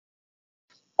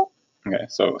Okay,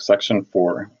 so section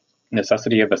 4,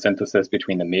 necessity of a synthesis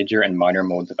between the major and minor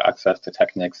modes of access to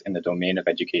techniques in the domain of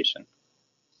education.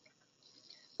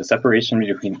 The separation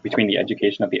between the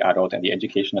education of the adult and the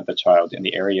education of the child in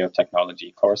the area of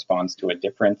technology corresponds to a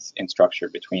difference in structure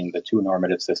between the two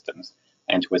normative systems,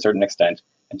 and to a certain extent,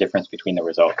 a difference between the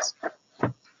results.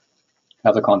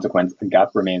 As a consequence, a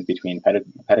gap remains between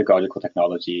pedagogical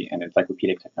technology and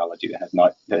encyclopedic technology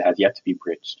that has yet to be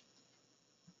bridged.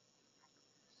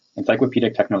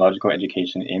 Encyclopedic technological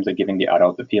education aims at giving the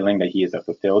adult the feeling that he is a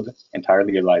fulfilled,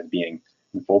 entirely realized being,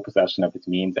 in full possession of his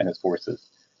means and his forces,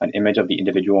 an image of the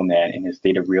individual man in his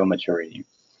state of real maturity.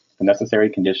 The necessary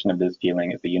condition of this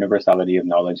feeling is the universality of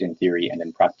knowledge in theory and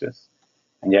in practice.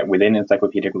 And yet within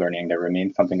encyclopedic learning there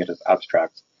remains something that is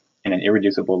abstract, and an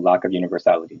irreducible lack of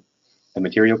universality. The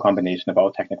material combination of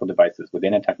all technical devices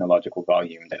within a technological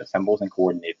volume that assembles and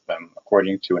coordinates them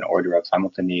according to an order of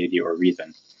simultaneity or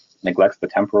reason neglects the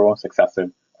temporal,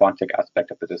 successive, quantic aspect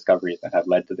of the discoveries that have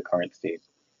led to the current state.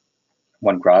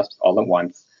 One grasps all at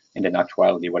once, and in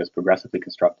actuality, what is progressively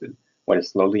constructed, what is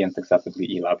slowly and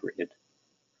successively elaborated.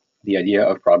 The idea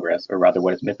of progress, or rather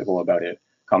what is mythical about it,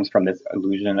 comes from this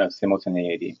illusion of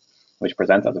simultaneity, which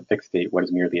presents as a fixed state what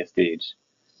is merely a stage.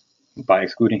 By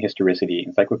excluding historicity,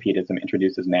 encyclopedism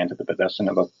introduces man to the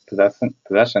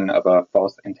possession of a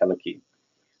false entelechy,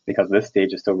 because this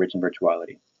stage is still rich in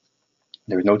virtuality.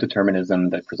 There is no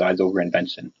determinism that presides over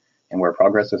invention, and where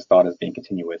progress is thought as being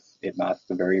continuous, it masks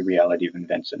the very reality of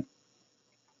invention.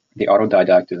 The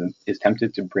autodidact is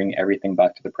tempted to bring everything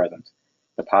back to the present,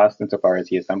 the past insofar as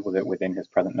he assembles it within his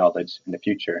present knowledge, and the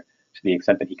future to the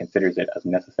extent that he considers it as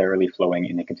necessarily flowing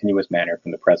in a continuous manner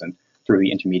from the present through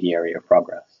the intermediary of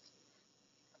progress.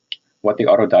 What the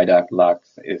autodidact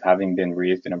lacks is having been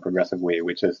raised in a progressive way,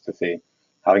 which is to say,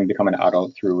 having become an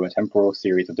adult through a temporal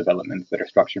series of developments that are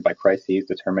structured by crises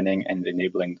determining and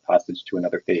enabling the passage to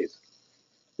another phase.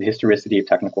 The historicity of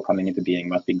technical coming into being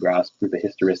must be grasped through the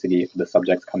historicity of the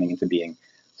subjects coming into being,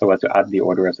 so as to add the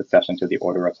order of succession to the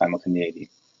order of simultaneity,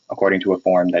 according to a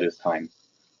form that is time.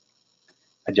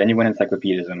 A genuine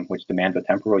encyclopedism, which demands a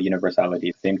temporal universality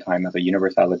at the same time as a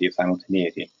universality of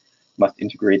simultaneity, must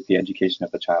integrate the education of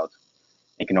the child.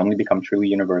 It can only become truly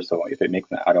universal if it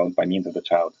makes an adult by means of the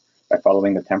child, by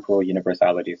following the temporal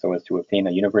universality so as to obtain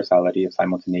a universality of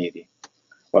simultaneity.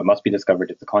 What must be discovered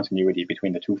is the continuity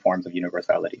between the two forms of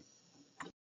universality.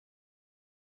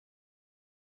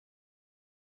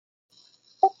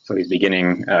 So he's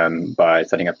beginning by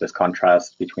setting up this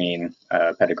contrast between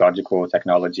pedagogical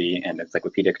technology and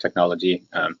encyclopedic technology.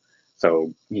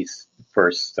 So he's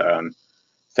first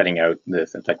setting out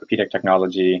this encyclopedic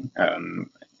technology,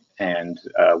 and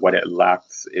what it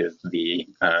lacks is the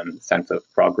sense of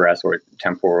progress or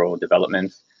temporal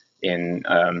development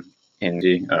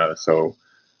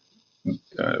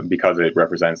because it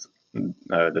represents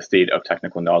the state of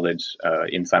technical knowledge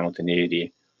in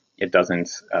simultaneity, it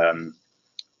doesn't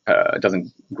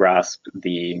grasp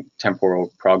the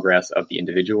temporal progress of the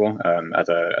individual as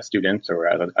a student or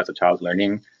as a child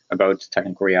learning about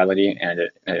technical reality, and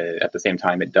at the same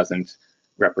time it doesn't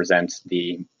represent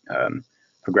the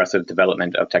progressive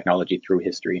development of technology through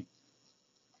history.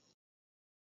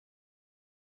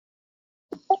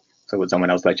 So would someone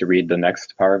else like to read the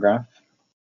next paragraph?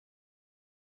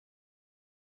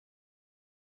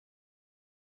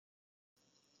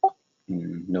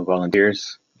 No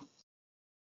volunteers?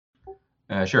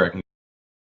 Sure, I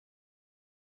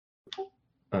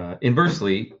can.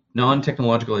 Inversely,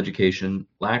 non-technological education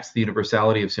lacks the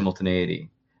universality of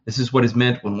simultaneity. This is what is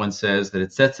meant when one says that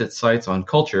it sets its sights on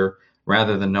culture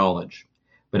rather than knowledge.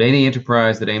 But any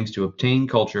enterprise that aims to obtain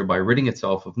culture by ridding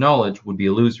itself of knowledge would be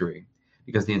illusory,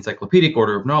 because the encyclopedic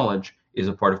order of knowledge is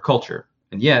a part of culture,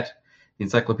 and yet the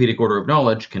encyclopedic order of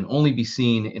knowledge can only be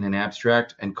seen in an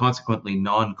abstract and consequently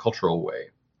non-cultural way,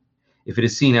 if it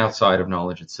is seen outside of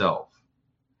knowledge itself.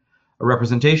 A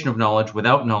representation of knowledge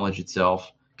without knowledge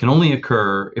itself can only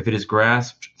occur if it is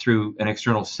grasped through an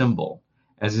external symbol,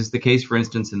 as is the case, for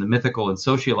instance, in the mythical and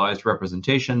socialized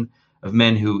representation of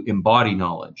men who embody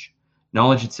knowledge.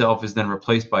 Knowledge itself is then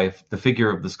replaced by the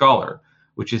figure of the scholar,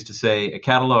 which is to say, a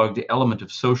catalogued element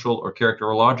of social or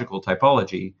characterological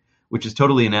typology, which is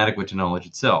totally inadequate to knowledge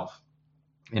itself,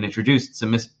 and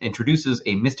introduces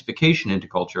a mystification into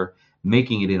culture,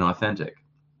 making it inauthentic.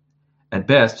 At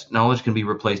best, knowledge can be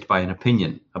replaced by an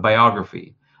opinion, a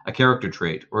biography, a character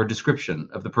trait, or a description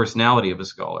of the personality of a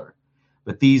scholar.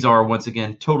 But these are, once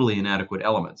again, totally inadequate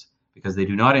elements, because they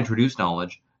do not introduce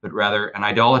knowledge, but rather an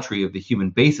idolatry of the human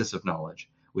basis of knowledge,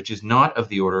 which is not of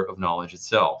the order of knowledge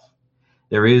itself.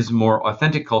 There is more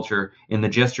authentic culture in the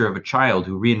gesture of a child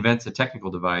who reinvents a technical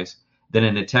device than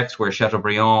in a text where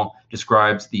Chateaubriand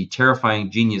describes the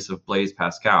terrifying genius of Blaise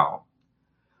Pascal.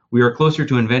 We are closer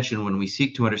to invention when we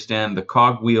seek to understand the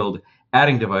cog-wheeled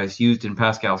adding device used in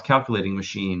Pascal's calculating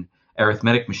machine,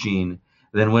 arithmetic machine,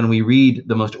 than when we read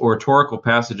the most oratorical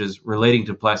passages relating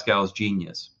to Pascal's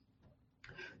genius.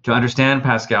 To understand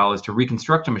Pascal is to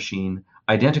reconstruct a machine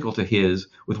identical to his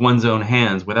with one's own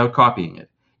hands without copying it,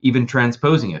 even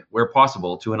transposing it, where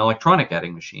possible, to an electronic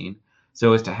adding machine,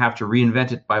 so as to have to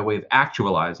reinvent it by way of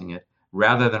actualizing it,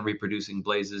 rather than reproducing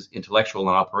Blaise's intellectual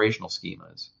and operational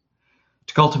schemas.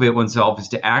 To cultivate oneself is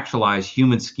to actualize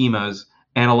human schemas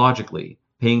analogically,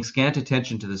 paying scant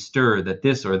attention to the stir that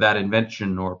this or that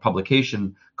invention or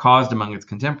publication caused among its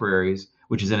contemporaries,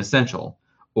 which is inessential,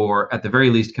 or at the very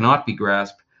least cannot be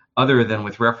grasped other than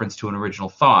with reference to an original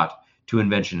thought, to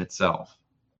invention itself.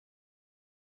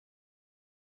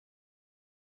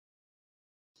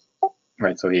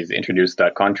 Right, so he's introduced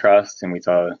that contrast, and we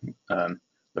saw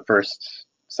the first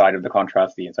side of the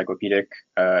contrast, the encyclopedic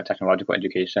technological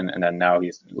education, and then now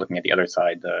he's looking at the other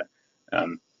side, the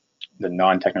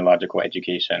non-technological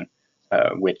education,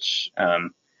 which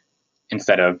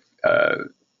instead of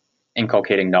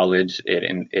inculcating knowledge,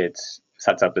 it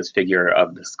sets up this figure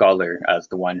of the scholar as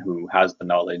the one who has the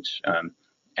knowledge,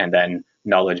 and then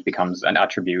knowledge becomes an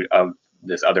attribute of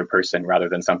this other person rather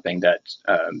than something that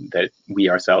that we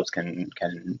ourselves can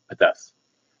possess.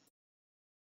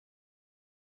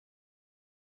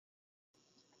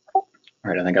 All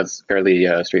right, I think that's fairly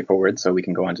straightforward, so we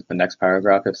can go on to the next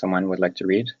paragraph if someone would like to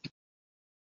read. I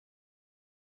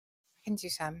can do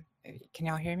some. Can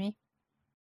y'all hear me?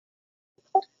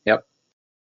 Yep.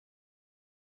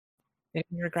 It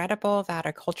is regrettable that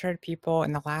a cultured people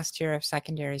in the last year of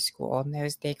secondary school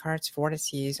knows Descartes'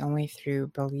 vortices only through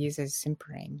Belize's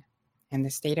simpering, and the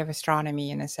state of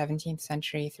astronomy in the 17th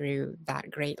century through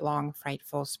that great long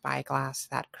frightful spyglass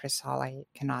that Chrysolite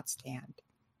cannot stand.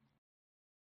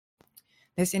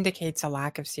 This indicates a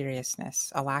lack of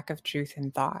seriousness, a lack of truth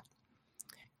in thought,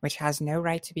 which has no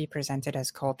right to be presented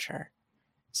as culture.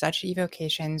 Such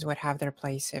evocations would have their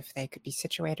place if they could be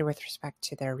situated with respect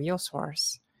to their real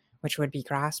source, which would be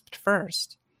grasped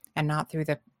first, and not through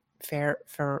the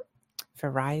Phariseeism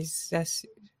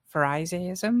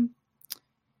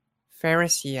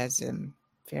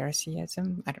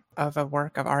of a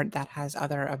work of art that has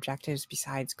other objectives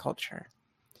besides culture.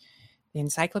 The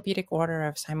encyclopedic order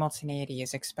of simultaneity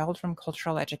is expelled from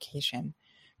cultural education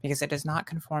because it does not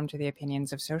conform to the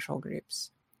opinions of social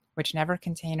groups, which never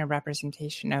contain a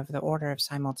representation of the order of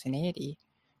simultaneity,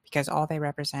 because all they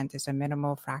represent is a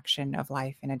minimal fraction of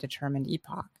life in a determined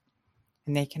epoch,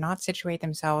 and they cannot situate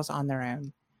themselves on their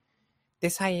own.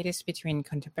 This hiatus between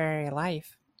contemporary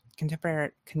life and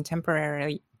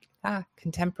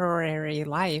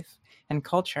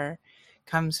culture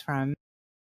comes from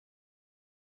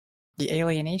the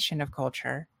alienation of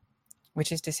culture,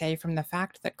 which is to say, from the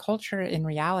fact that culture in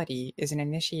reality is an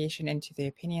initiation into the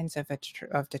opinions of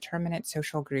determinate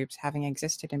social groups having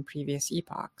existed in previous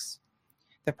epochs.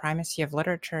 The primacy of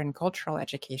literature and cultural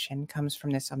education comes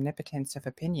from this omnipotence of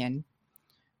opinion.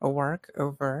 A work I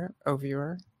can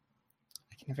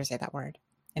never say that word.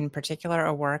 In particular,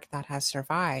 a work that has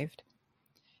survived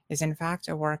is in fact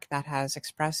a work that has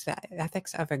expressed the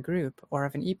ethics of a group or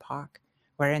of an epoch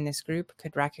wherein this group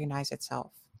could recognize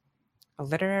itself. A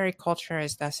literary culture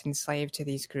is thus enslaved to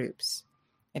these groups.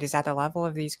 It is at the level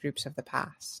of these groups of the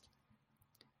past.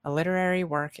 A literary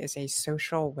work is a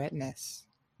social witness.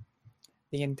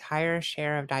 The entire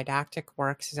share of didactic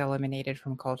works is eliminated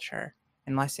from culture,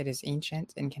 unless it is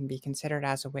ancient and can be considered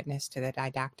as a witness to the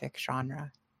didactic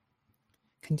genre.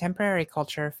 Contemporary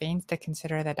culture feigns to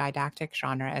consider the didactic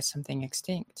genre as something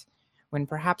extinct, when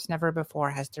perhaps never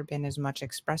before has there been as much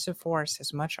expressive force,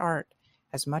 as much art,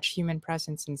 as much human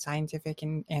presence in scientific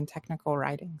and technical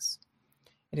writings.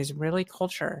 It is really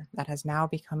culture that has now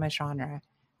become a genre.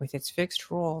 With its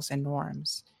fixed rules and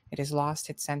norms, it has lost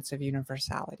its sense of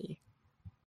universality.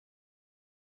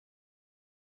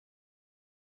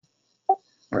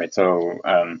 Right, so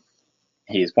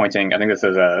he's pointing, I think this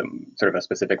is a sort of a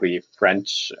specifically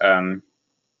French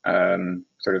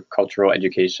sort of cultural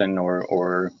education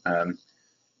or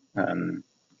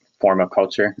form of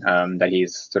culture that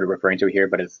he's sort of referring to here,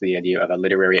 but it's the idea of a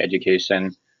literary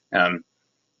education.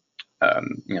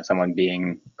 Someone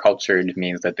being cultured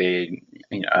means that they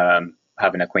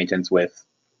have an acquaintance with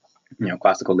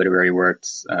classical literary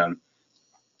works,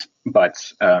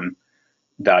 but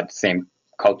that same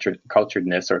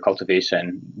culturedness or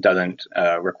cultivation doesn't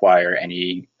require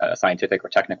any scientific or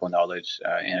technical knowledge,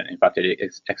 and in fact it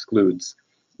excludes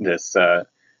this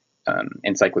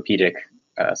encyclopedic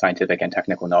scientific and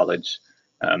technical knowledge.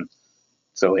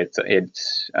 So it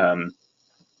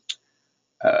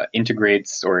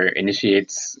integrates or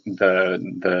initiates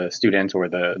the student or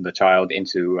the child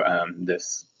into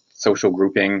this social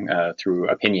grouping through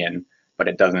opinion, but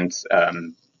it doesn't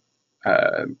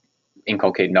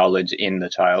inculcate knowledge in the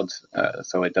child.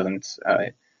 So it doesn't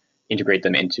integrate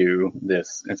them into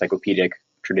this encyclopedic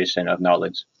tradition of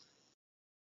knowledge.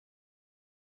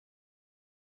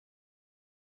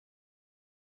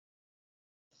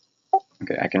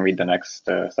 Okay, I can read the next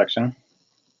section.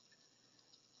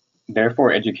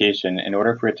 Therefore, education, in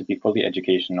order for it to be fully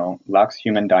educational, lacks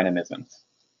human dynamisms.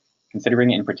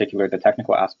 Considering in particular the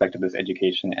technical aspect of this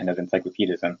education and of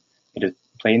encyclopedism, it is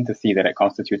plain to see that it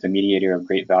constitutes a mediator of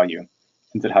great value,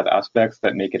 since it has aspects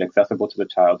that make it accessible to the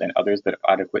child and others that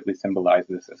adequately symbolize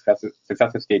the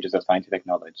successive stages of scientific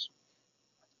knowledge.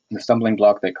 The stumbling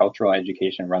block that cultural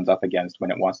education runs up against when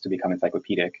it wants to become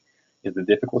encyclopedic is the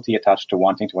difficulty attached to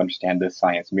wanting to understand this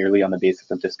science merely on the basis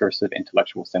of discursive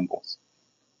intellectual symbols.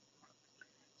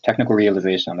 Technical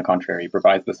realization, on the contrary,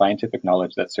 provides the scientific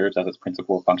knowledge that serves as its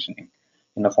principle of functioning,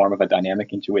 in the form of a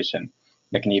dynamic intuition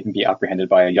that can even be apprehended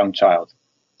by a young child,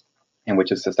 and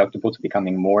which is susceptible to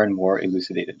becoming more and more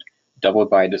elucidated, doubled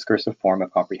by a discursive form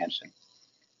of comprehension.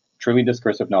 Truly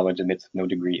discursive knowledge admits no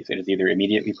degrees. It is either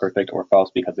immediately perfect or false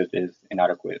because it is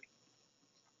inadequate.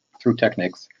 Through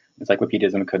techniques,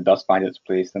 encyclopedism could thus find its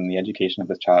place in the education of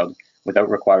the child without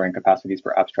requiring capacities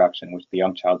for abstraction which the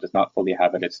young child does not fully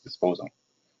have at its disposal.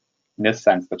 In this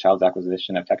sense, the child's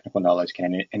acquisition of technical knowledge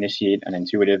can initiate an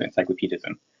intuitive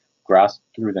encyclopedism, grasped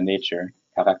through the nature,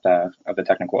 caractère, of the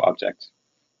technical object.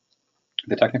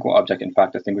 The technical object, in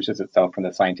fact, distinguishes itself from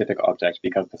the scientific object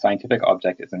because the scientific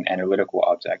object is an analytical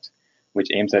object,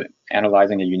 which aims at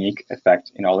analyzing a unique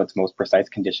effect in all its most precise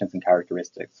conditions and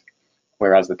characteristics,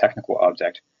 whereas the technical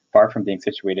object, far from being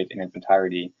situated in its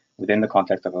entirety within the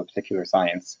context of a particular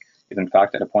science, is in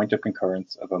fact at a point of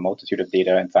concurrence of a multitude of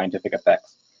data and scientific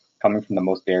effects, coming from the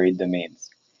most varied domains,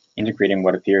 integrating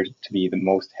what appears to be the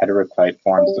most heteroclite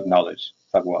forms of knowledge,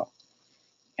 savoir,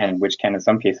 and which can in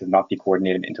some cases not be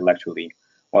coordinated intellectually,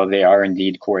 while they are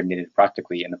indeed coordinated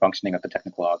practically in the functioning of the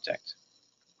technical object.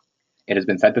 It has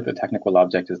been said that the technical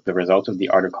object is the result of the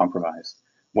art of compromise.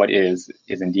 What is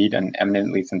indeed an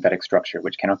eminently synthetic structure,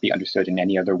 which cannot be understood in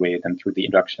any other way than through the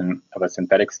induction of a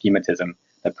synthetic schematism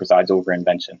that presides over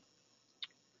invention.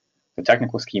 The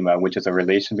technical schema, which is a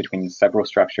relation between several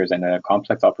structures and a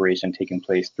complex operation taking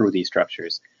place through these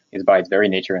structures, is by its very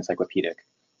nature encyclopedic,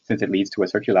 since it leads to a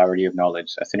circularity of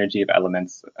knowledge, a synergy of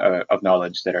elements of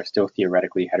knowledge that are still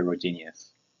theoretically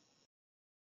heterogeneous.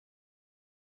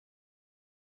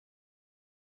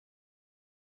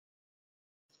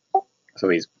 So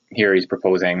he's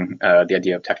proposing the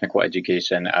idea of technical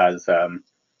education as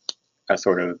a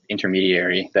sort of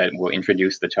intermediary that will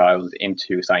introduce the child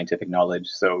into scientific knowledge.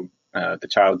 So the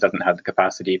child doesn't have the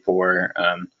capacity for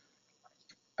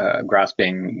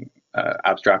grasping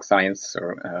abstract science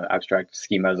or abstract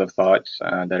schemas of thought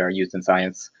that are used in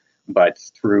science, but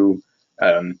through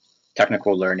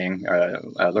technical learning,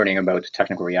 learning about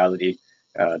technical reality,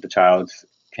 the child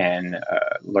can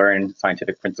learn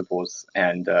scientific principles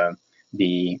and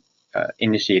be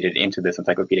initiated into this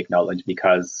encyclopedic knowledge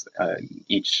because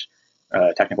each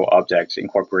technical object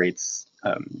incorporates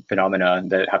phenomena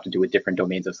that have to do with different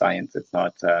domains of science. It's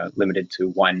not limited to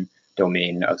one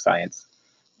domain of science.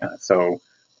 So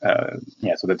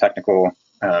the technical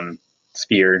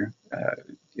sphere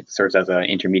it serves as an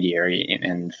intermediary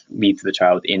and leads the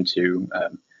child into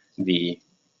the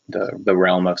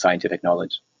realm of scientific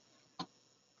knowledge.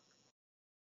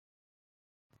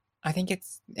 I think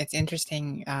it's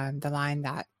interesting the line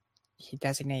that he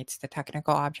designates the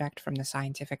technical object from the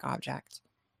scientific object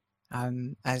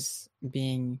as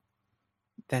being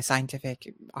the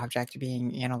scientific object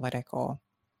being analytical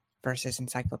versus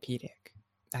encyclopedic.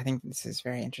 I think this is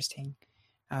very interesting.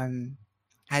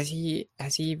 Has he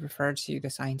referred to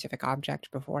the scientific object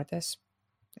before this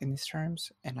in these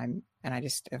terms? And I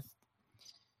just have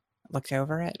looked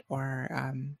over it, or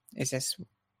is this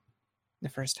the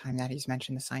first time that he's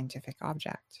mentioned the scientific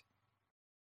object?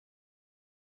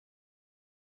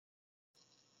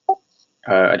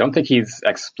 I don't think he's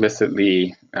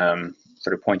explicitly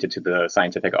sort of pointed to the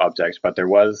scientific object, but there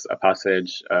was a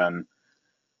passage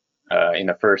in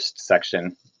the first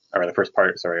section, or the first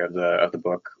part, sorry, of the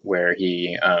book, where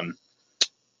he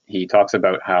talks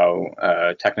about how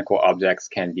technical objects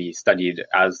can be studied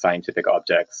as scientific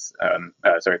objects.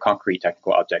 Concrete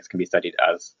technical objects can be studied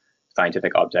as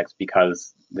scientific objects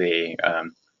because they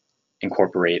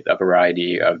incorporate a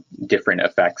variety of different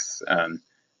effects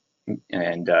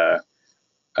and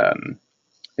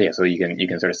yeah, so you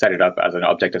can sort of set it up as an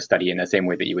object of study in the same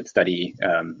way that you would study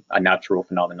a natural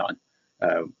phenomenon.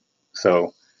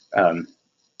 So I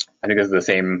think this is the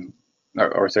same,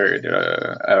 or sorry,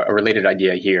 a related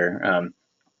idea here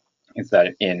is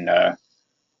that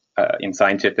in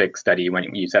scientific study,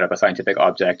 when you set up a scientific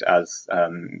object, as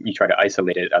you try to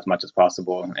isolate it as much as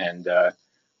possible and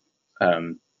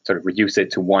sort of reduce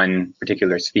it to one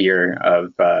particular sphere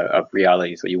of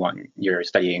reality. So you're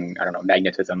studying, I don't know,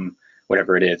 magnetism,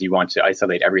 whatever it is. You want to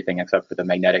isolate everything except for the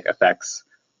magnetic effects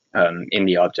in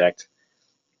the object.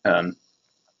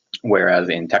 Whereas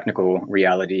in technical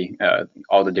reality,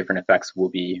 all the different effects will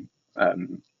be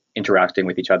interacting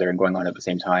with each other and going on at the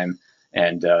same time,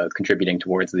 and contributing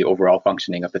towards the overall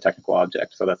functioning of the technical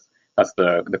object. So that's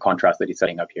the contrast that he's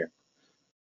setting up here.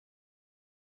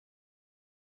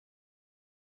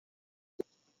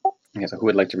 Okay, so who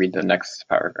would like to read the next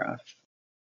paragraph?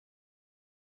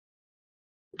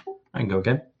 I can go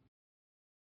again.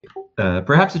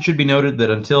 Perhaps it should be noted that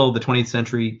until the 20th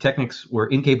century, technics were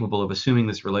incapable of assuming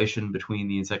this relation between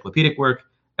the encyclopedic work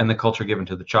and the culture given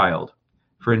to the child.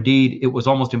 For indeed, it was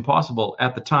almost impossible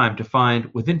at the time to find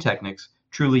within technics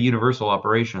truly universal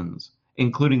operations,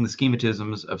 including the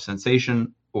schematisms of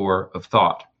sensation or of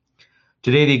thought.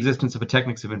 Today, the existence of a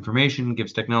technics of information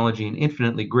gives technology an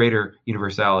infinitely greater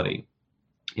universality.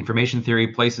 Information theory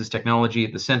places technology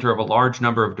at the center of a large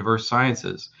number of diverse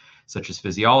sciences, such as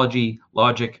physiology,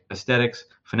 logic, aesthetics,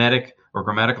 phonetic or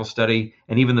grammatical study,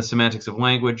 and even the semantics of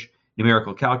language,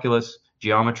 numerical calculus,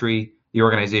 geometry, the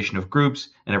organization of groups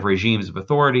and of regimes of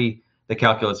authority, the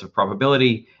calculus of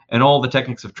probability, and all the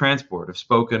techniques of transport of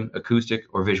spoken, acoustic,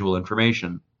 or visual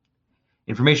information.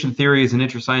 Information theory is an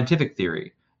interscientific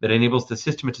theory that enables the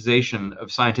systematization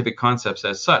of scientific concepts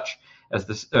as such,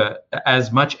 the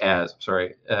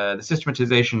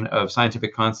systematization of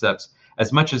scientific concepts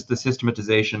as much as the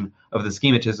systematization of the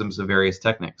schematisms of various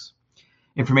techniques.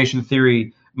 Information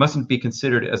theory mustn't be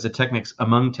considered as a technics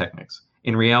among techniques.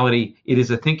 In reality, it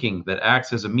is a thinking that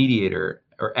acts as a mediator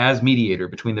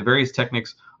between the various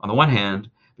techniques on the one hand,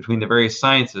 between the various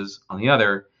sciences on the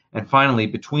other, and finally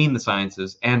between the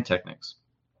sciences and techniques.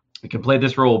 It can play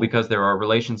this role because there are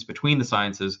relations between the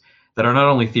sciences that are not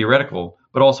only theoretical,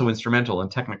 but also instrumental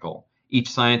and technical, each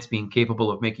science being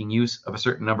capable of making use of a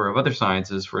certain number of other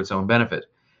sciences for its own benefit,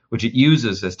 which it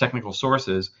uses as technical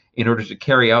sources in order to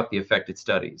carry out the effect it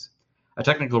studies. A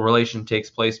technical relation takes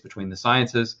place between the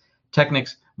sciences.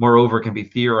 Technics, moreover, can be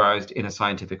theorized in a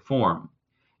scientific form.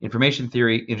 Information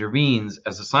theory intervenes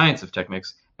as a science of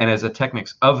technics and as a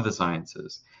technics of the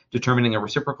sciences, determining a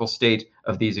reciprocal state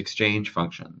of these exchange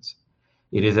functions.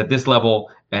 It is at this level,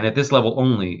 and at this level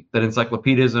only, that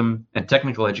encyclopedism and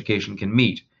technical education can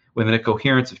meet, within a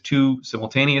coherence of two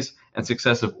simultaneous and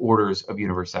successive orders of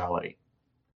universality.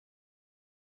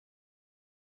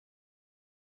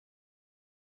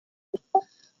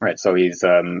 Right, so he's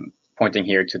pointing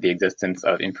here to the existence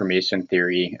of information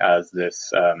theory as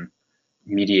this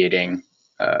mediating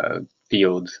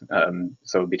field,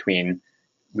 so between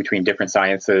different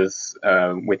sciences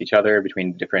with each other,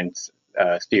 between different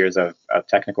spheres of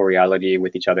technical reality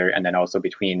with each other, and then also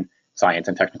between science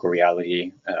and technical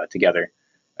reality together.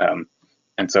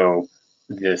 And so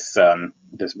this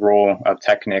role of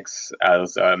technics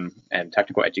as and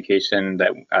technical education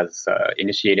that as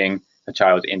initiating a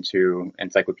child into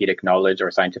encyclopedic knowledge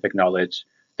or scientific knowledge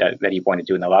that he pointed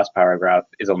to in the last paragraph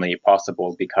is only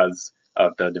possible because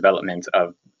of the development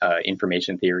of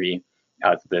information theory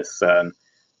as this.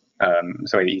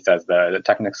 So he says the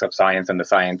techniques of science and the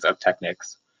science of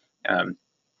techniques.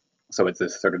 So it's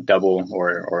this sort of double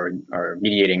or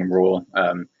mediating role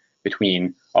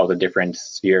between all the different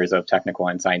spheres of technical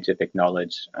and scientific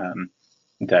knowledge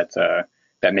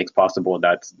that makes possible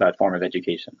that form of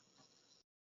education.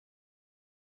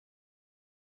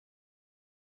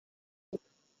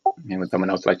 And would someone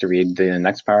else like to read the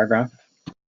next paragraph?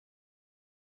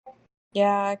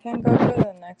 Yeah, I can go to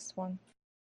the next one.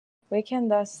 We can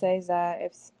thus say that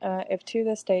if to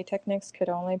this day techniques could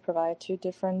only provide two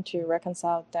different to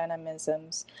reconcile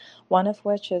dynamisms, one of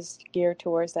which is geared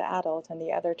towards the adult and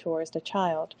the other towards the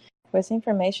child, with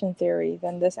information theory,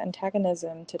 then this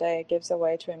antagonism today gives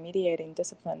way to a mediating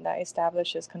discipline that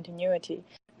establishes continuity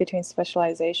between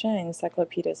specialization and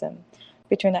encyclopedism,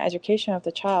 between the education of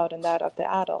the child and that of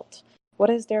the adult. What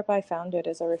is thereby founded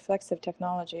is a reflexive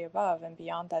technology above and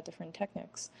beyond that different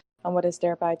techniques, and what is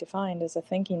thereby defined is a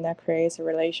thinking that creates a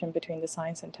relation between the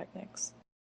science and techniques.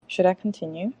 Should I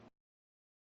continue?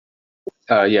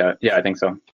 Yeah, I think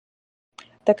so.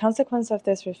 The consequence of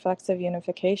this reflexive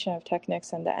unification of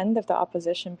techniques and the end of the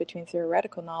opposition between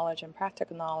theoretical knowledge and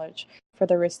practical knowledge for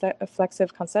the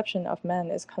reflexive conception of men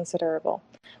is considerable.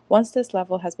 Once this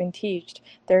level has been teached,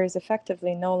 there is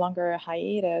effectively no longer a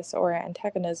hiatus or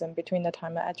antagonism between the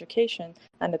time of education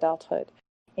and adulthood.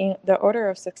 In the order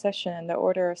of succession and the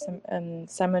order of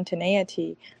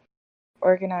simultaneity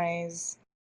organize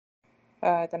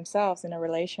themselves in a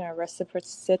relation of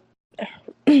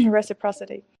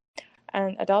reciprocity.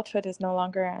 And adulthood is no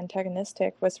longer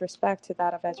antagonistic with respect to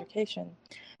that of education.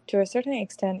 To a certain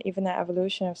extent, even the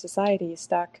evolution of society is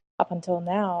stuck, up until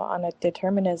now, on a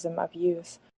determinism of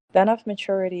youth, then of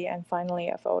maturity, and finally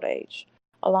of old age.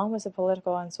 Along with the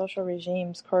political and social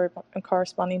regimes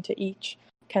corresponding to each,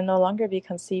 can no longer be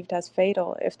conceived as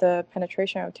fatal if the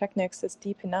penetration of techniques is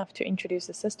deep enough to introduce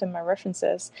a system of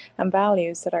references and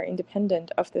values that are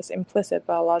independent of this implicit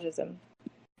biologism.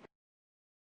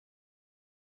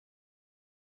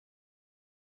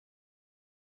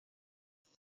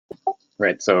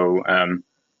 Right. So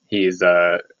he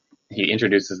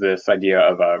introduces this idea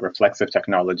of reflexive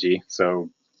technology. So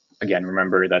again,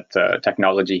 remember that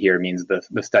technology here means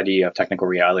the study of technical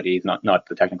realities, not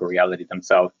the technical realities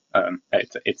themselves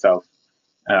itself.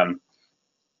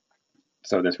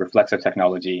 So this reflexive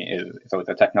technology it's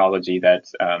a technology that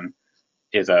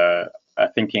is a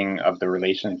thinking of the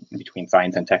relation between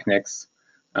science and techniques.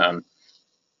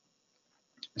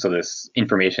 So this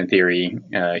information theory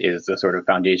is the sort of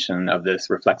foundation of this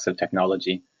reflexive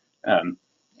technology, and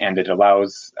it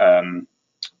allows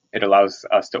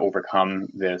us to overcome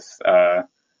this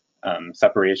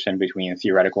separation between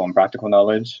theoretical and practical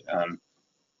knowledge,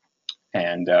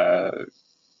 and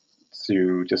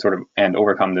to sort of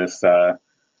overcome this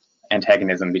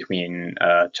antagonism between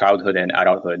childhood and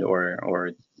adulthood,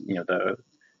 or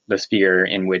the sphere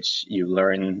in which you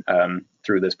learn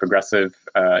through this progressive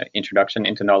introduction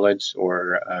into knowledge,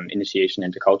 or initiation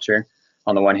into culture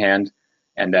on the one hand,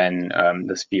 and then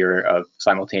the sphere of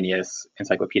simultaneous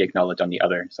encyclopedic knowledge on the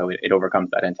other. So it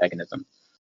overcomes that antagonism.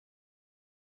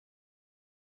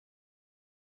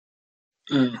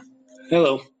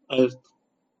 Hello.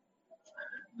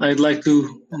 I'd like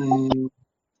to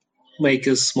make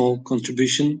a small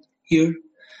contribution here.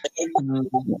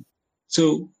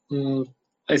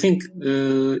 I think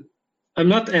I'm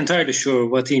not entirely sure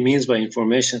what he means by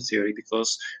information theory,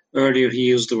 because earlier he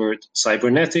used the word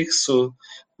cybernetics, so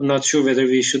I'm not sure whether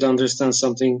we should understand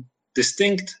something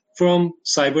distinct from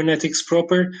cybernetics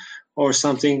proper or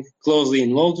something closely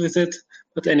involved with it.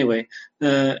 But anyway,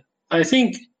 I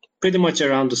think pretty much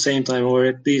around the same time, or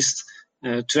at least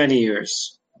 20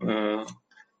 years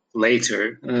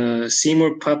later,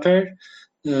 Seymour Papert,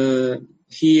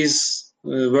 he is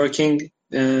working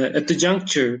at the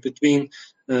juncture between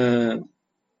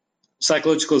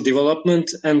psychological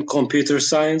development and computer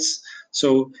science.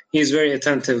 So he's very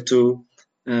attentive to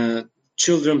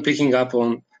children picking up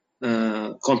on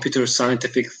computer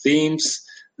scientific themes.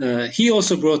 He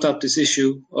also brought up this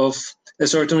issue of a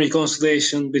certain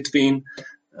reconciliation between,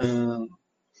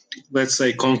 let's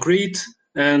say, concrete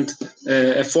and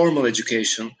a formal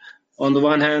education. On the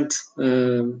one hand,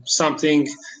 something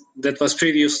that was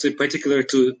previously particular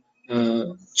to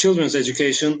children's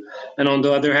education, and on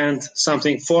the other hand,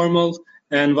 something formal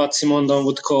and what Simondon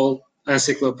would call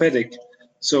encyclopedic.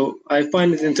 So I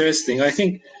find it interesting. I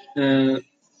think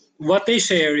what they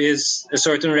share is a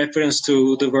certain reference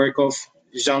to the work of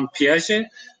Jean Piaget,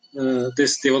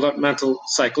 this developmental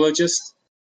psychologist.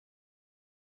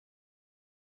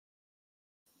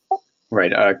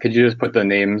 Right. Could you just put the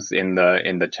names in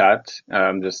the chat,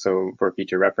 just so for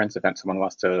future reference, if someone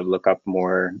wants to look up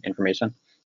more information?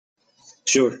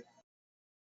 Sure.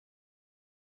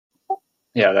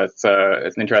 Yeah, that's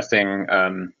it's an interesting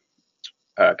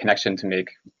connection to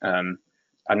make. I'm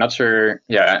not sure.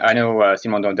 Yeah, I know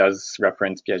Simondon does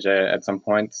reference Piaget at some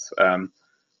points, but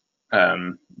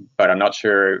I'm not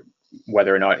sure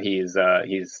whether or not he's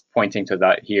pointing to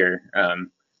that here,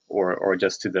 or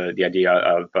just to the idea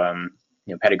of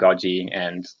pedagogy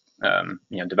and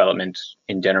development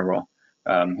in general.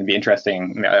 It'd be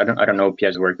interesting. I don't know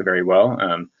Piaget's work very well,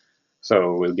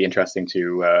 so it would be interesting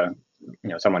to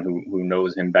someone who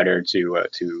knows him better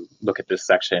to look at this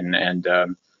section and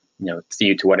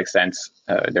see to what extent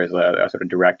there's a sort of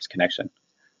direct connection.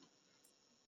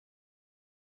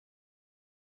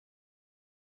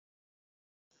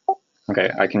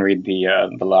 Okay, I can read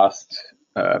the last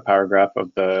paragraph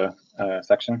of the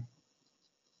section.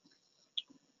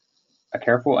 A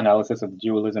careful analysis of the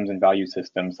dualisms and value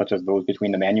systems, such as those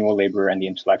between the manual laborer and the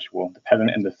intellectual, the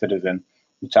peasant and the citizen,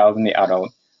 the child and the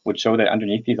adult, would show that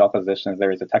underneath these oppositions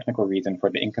there is a technical reason for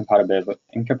the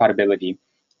incompatibility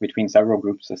between several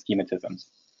groups of schematisms.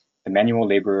 The manual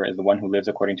laborer is the one who lives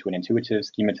according to an intuitive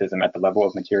schematism at the level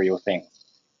of material things.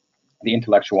 The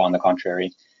intellectual, on the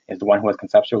contrary, is the one who has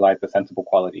conceptualized the sensible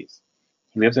qualities.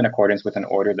 He lives in accordance with an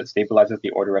order that stabilizes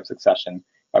the order of succession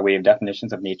by way of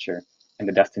definitions of nature and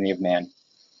the destiny of man.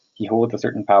 He holds a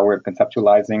certain power of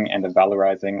conceptualizing and of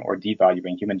valorizing or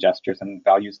devaluing human gestures and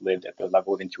values lived at the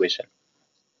level of intuition.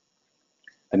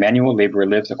 The manual laborer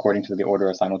lives according to the order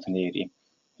of simultaneity.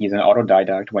 He is an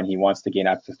autodidact when he wants to gain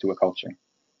access to a culture.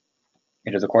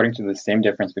 It is according to the same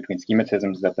difference between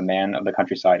schematisms that the man of the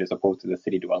countryside is opposed to the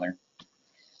city dweller.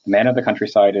 The man of the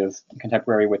countryside is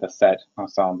contemporary with a set,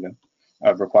 ensemble,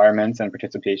 of requirements and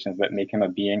participations that make him a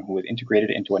being who is integrated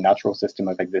into a natural system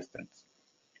of existence.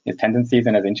 His tendencies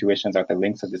and his intuitions are the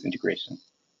links of this integration.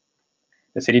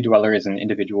 The city dweller is an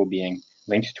individual being,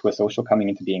 linked to a social coming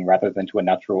into being rather than to a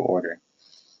natural order.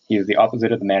 He is the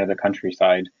opposite of the man of the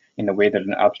countryside in the way that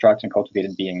an abstract and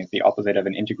cultivated being is the opposite of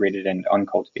an integrated and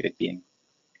uncultivated being.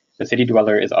 The city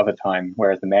dweller is of a time,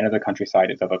 whereas the man of the countryside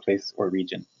is of a place or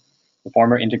region. The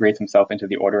former integrates himself into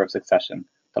the order of succession,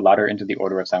 the latter into the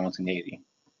order of simultaneity.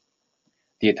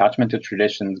 The attachment to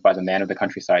traditions by the man of the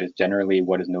countryside is generally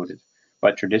what is noted,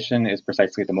 but tradition is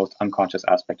precisely the most unconscious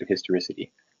aspect of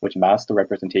historicity, which masks the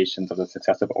representations of the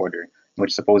successive order, and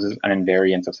which supposes an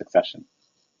invariance of succession.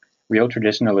 Real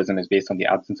traditionalism is based on the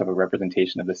absence of a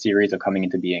representation of the series of coming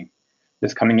into being.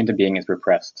 This coming into being is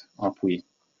repressed, enfui.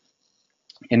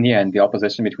 In the end, the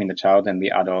opposition between the child and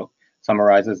the adult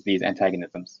summarizes these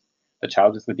antagonisms. The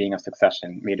child is the being of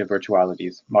succession, made of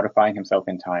virtualities, modifying himself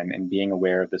in time and being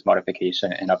aware of this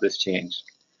modification and of this change.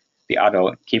 The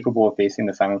adult, capable of facing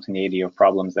the simultaneity of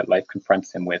problems that life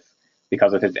confronts him with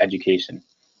because of his education,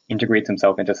 integrates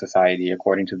himself into society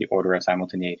according to the order of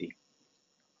simultaneity.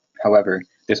 However,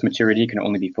 this maturity can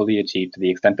only be fully achieved to the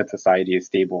extent that society is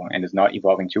stable and is not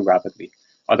evolving too rapidly.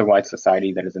 Otherwise,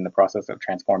 society that is in the process of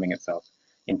transforming itself,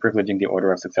 in privileging the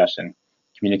order of succession,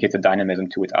 communicates a dynamism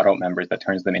to its adult members that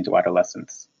turns them into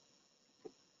adolescents.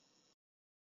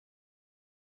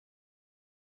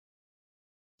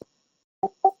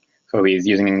 So he's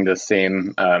using the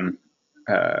same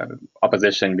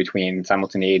opposition between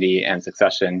simultaneity and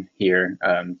succession here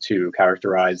to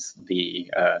characterize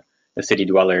the city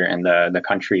dweller and the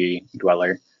country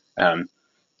dweller. So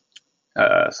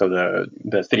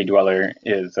the city dweller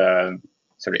is sort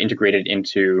of integrated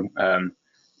into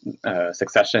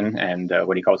succession and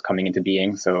what he calls coming into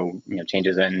being. So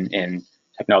changes in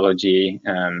technology,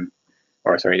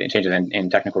 changes in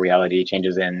technical reality,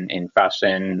 changes in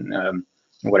fashion,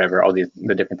 whatever, all the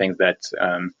different things that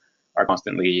are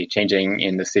constantly changing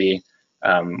in the city,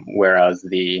 whereas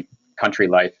the country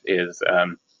life is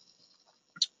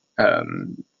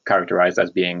characterized as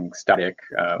being static,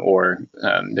 or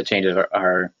the changes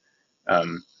are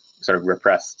sort of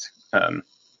repressed,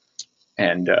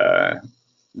 and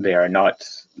they are not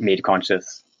made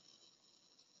conscious.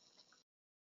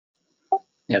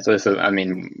 Yeah, so this is, I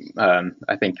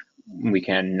think we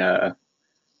can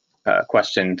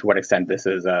question to what extent this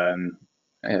is a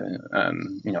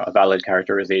valid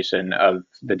characterization of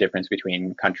the difference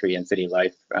between country and city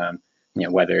life.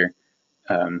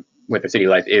 Whether city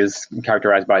life is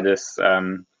characterized by this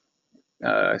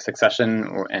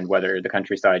succession, and whether the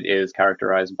countryside is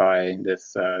characterized by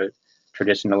this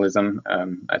traditionalism.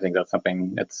 I think that's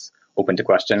something that's open to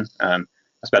question,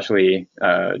 especially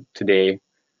today.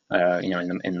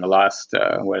 In the last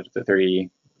 30,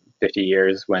 50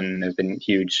 years, when there's been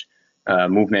huge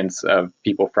movements of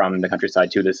people from the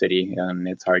countryside to the city,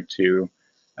 it's hard to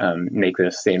make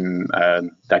the same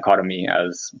dichotomy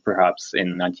as perhaps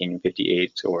in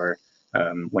 1958 or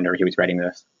whenever he was writing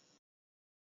this.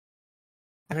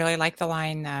 I really like the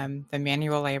line, the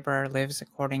manual laborer lives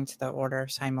according to the order of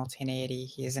simultaneity.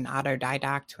 He is an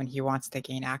autodidact when he wants to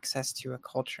gain access to a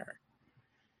culture.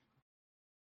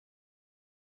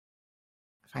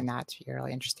 I find that to be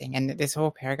really interesting. And this whole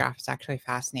paragraph is actually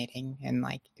fascinating, and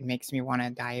it makes me want to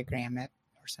diagram it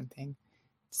or something.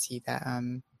 See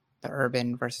the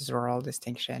urban versus rural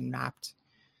distinction mapped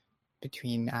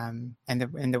between and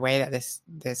the way that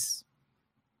this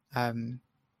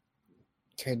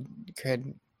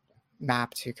could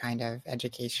map to kind of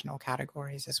educational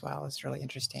categories as well is really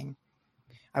interesting.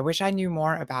 I wish I knew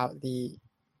more about the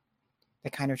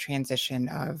kind of transition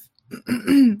of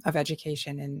of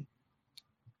education, and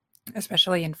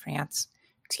especially in France,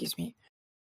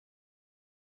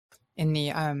 in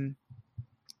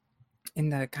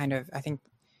the kind of,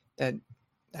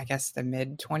 I guess the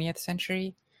mid 20th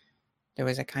century, there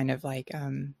was a kind of I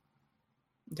don't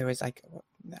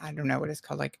know what it's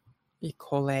called,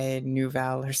 École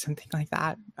Nouvelle or something like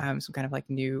that, some kind of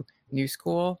new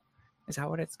school Is that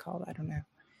what it's called? I don't know.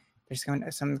 There's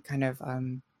some kind of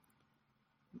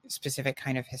specific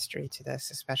kind of history to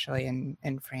this, especially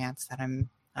in France, that I'm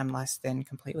less than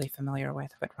completely familiar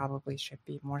with, but probably should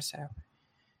be more so.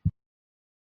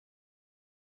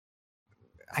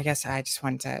 I guess I just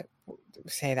wanted to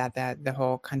say that the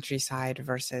whole countryside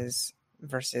versus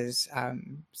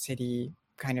city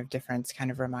kind of difference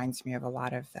kind of reminds me of a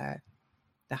lot of the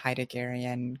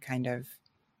Heideggerian kind of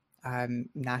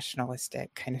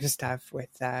nationalistic kind of stuff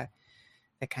with the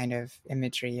kind of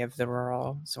imagery of the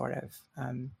rural sort of.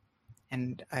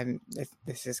 And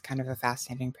this is kind of a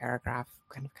fascinating paragraph,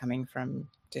 kind of coming from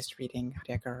just reading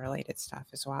Heidegger-related stuff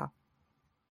as well.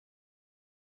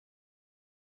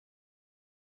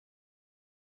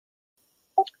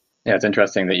 Yeah, it's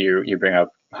interesting that you bring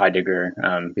up Heidegger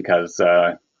because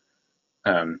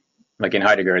like in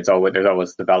Heidegger, there's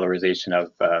always the valorization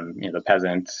of the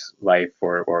peasant life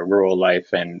or rural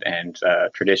life and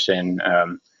tradition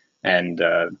and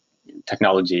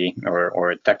technology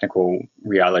or technical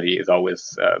reality is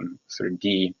always sort of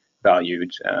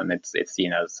devalued. It's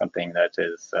seen as something that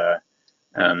is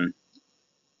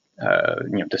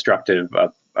destructive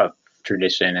of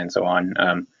tradition and so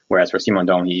on. Whereas for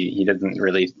Simondon, he doesn't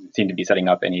really seem to be setting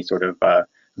up any sort of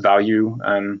value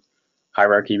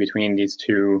hierarchy between these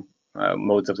two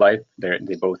modes of life.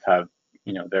 They both have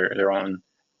their own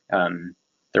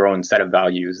set of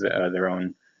values, their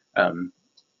own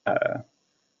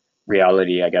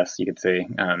reality, I guess you could say,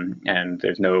 and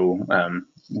there's no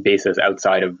basis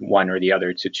outside of one or the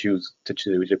other to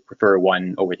prefer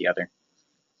one over the other.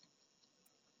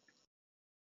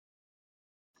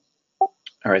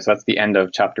 All right, so that's the end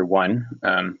of chapter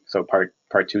 1. So part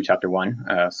 2, chapter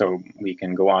 1. So we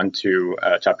can go on to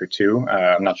chapter 2.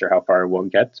 I'm not sure how far we'll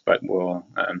get, but we'll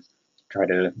try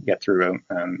to get through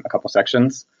a couple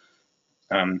sections.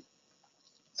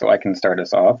 So I can start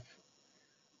us off.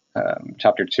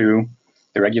 Chapter 2,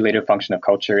 the regulative function of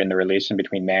culture in the relation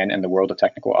between man and the world of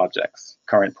technical objects,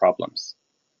 current problems.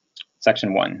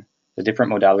 Section 1, the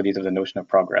different modalities of the notion of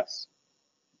progress.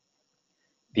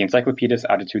 The encyclopedist's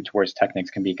attitude towards techniques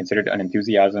can be considered an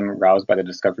enthusiasm roused by the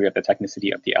discovery of the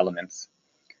technicity of the elements.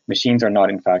 Machines are not,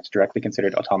 in fact, directly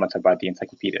considered automata by the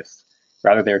encyclopedist.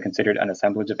 Rather, they are considered an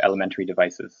assemblage of elementary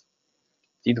devices.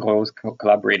 Diderot's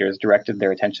collaborators directed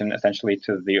their attention essentially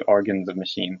to the organs of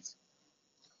machines.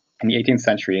 In the 18th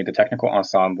century, the technical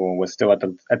ensemble was still at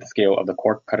the scale of the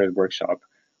cork cutter's workshop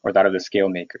or that of the scale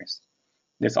makers.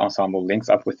 This ensemble links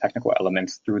up with technical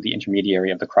elements through the intermediary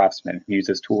of the craftsman who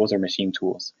uses tools or machine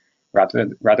tools,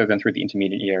 rather than through the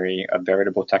intermediary of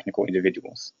veritable technical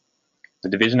individuals. The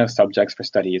division of subjects for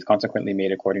study is consequently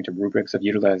made according to rubrics of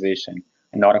utilization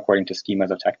and not according to schemas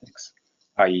of techniques,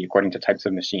 i.e. according to types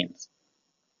of machines.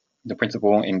 The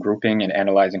principle in grouping and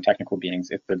analyzing technical beings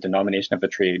is the denomination of the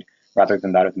trade rather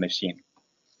than that of the machine.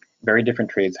 Very different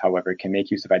trades, however, can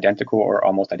make use of identical or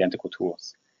almost identical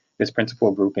tools. This principle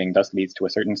of grouping thus leads to a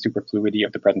certain superfluity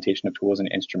of the presentation of tools and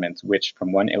instruments which,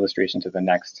 from one illustration to the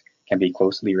next, can be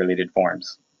closely related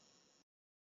forms.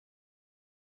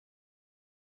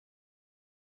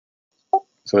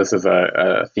 So this is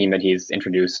a theme that he's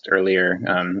introduced earlier,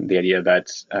 the idea that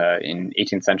in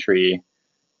 18th century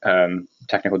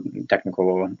technical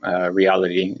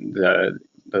reality, the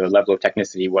level of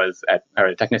technicity was at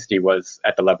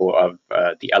the level of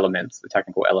the elements, the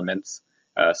technical elements.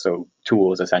 So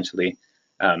tools essentially,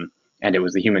 and it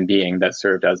was the human being that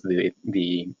served as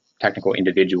the technical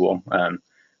individual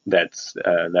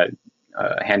that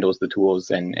handles the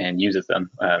tools and uses them.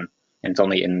 And it's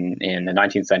only in the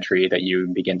 19th century that you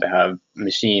begin to have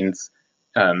machines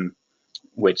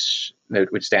which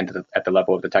stand at the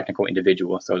level of the technical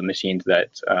individual. So the machines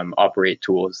that operate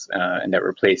tools and that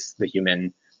replace the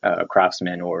human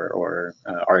craftsman or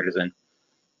artisan.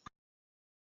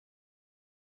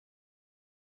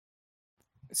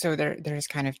 So there's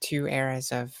kind of two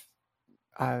eras of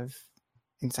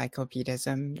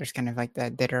encyclopedism. There's kind of like the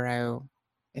Diderot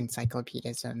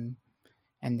encyclopedism,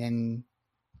 and then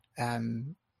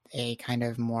a kind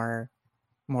of more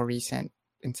recent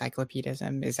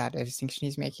encyclopedism. Is that a distinction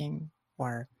he's making,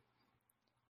 or?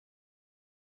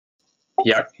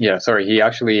 Yeah. Sorry, he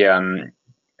actually and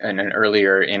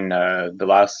earlier in the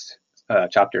last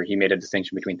chapter, he made a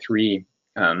distinction between three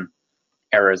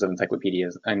eras of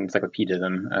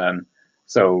encyclopedism.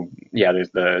 So yeah,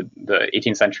 there's the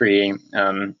 18th century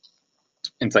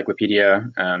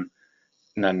encyclopedia, and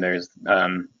then there's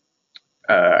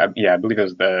I believe it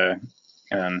was the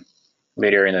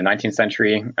later in the 19th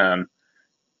century,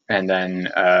 and then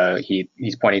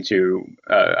he's pointing to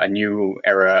a new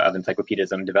era of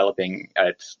encyclopedism developing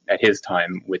at his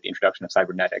time with the introduction of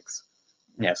cybernetics.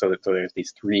 so there's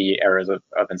these three eras of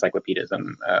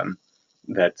encyclopedism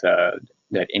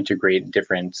that integrate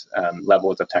different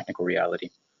levels of technical reality.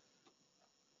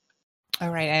 Oh,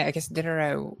 right. I guess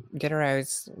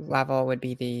Diderot's level would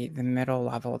be the middle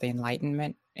level, the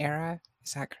Enlightenment era.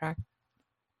 Is that correct?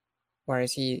 Or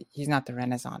is he's not the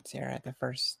Renaissance era, the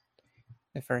first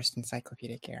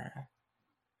encyclopedic era?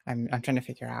 I'm trying to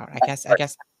figure out. I guess. Yeah,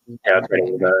 that's right.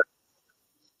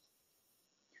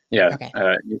 Okay.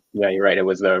 Yeah, you're right. It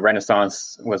was the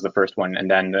Renaissance was the first one, and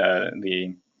then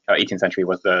the 18th century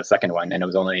was the second one, and it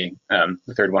was only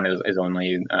the third one is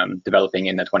only developing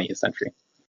in the 20th century.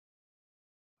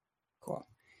 Cool.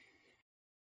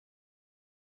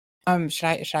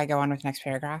 Should I go on with the next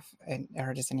paragraph,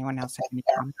 or does anyone else have any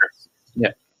comments?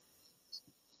 Yeah.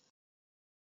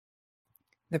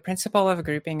 The principle of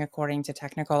grouping according to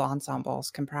technical ensembles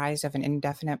comprised of an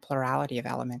indefinite plurality of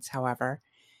elements, however,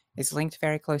 is linked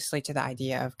very closely to the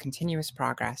idea of continuous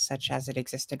progress, such as it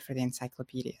existed for the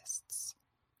encyclopedists.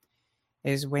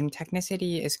 It is when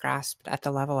technicity is grasped at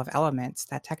the level of elements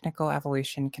that technical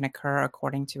evolution can occur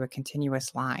according to a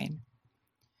continuous line.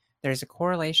 There is a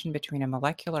correlation between a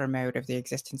molecular mode of the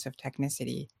existence of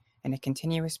technicity and a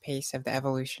continuous pace of the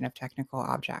evolution of technical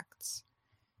objects.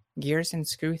 Gears and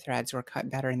screw threads were cut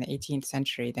better in the 18th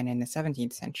century than in the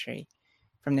 17th century.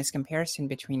 From this comparison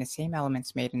between the same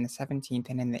elements made in the 17th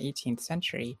and in the 18th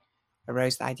century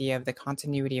arose the idea of the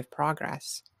continuity of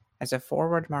progress as a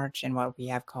forward march in what we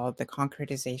have called the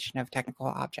concretization of technical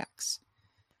objects.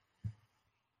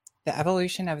 The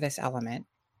evolution of this element,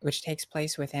 which takes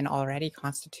place within already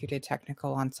constituted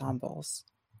technical ensembles,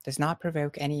 does not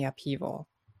provoke any upheaval.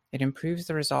 It improves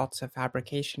the results of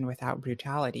fabrication without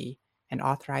brutality and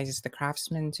authorizes the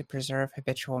craftsman to preserve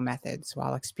habitual methods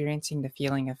while experiencing the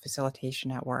feeling of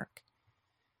facilitation at work.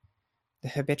 The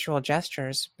habitual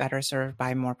gestures, better served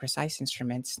by more precise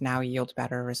instruments, now yield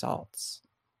better results.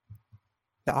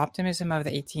 The optimism of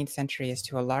the 18th century is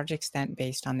to a large extent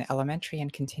based on the elementary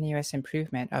and continuous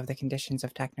improvement of the conditions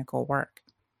of technical work.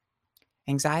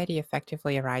 Anxiety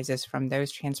effectively arises from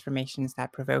those transformations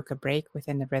that provoke a break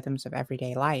within the rhythms of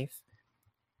everyday life,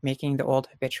 making the old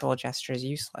habitual gestures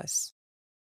useless.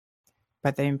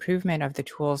 But the improvement of the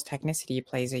tool's technicity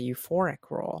plays a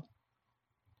euphoric role.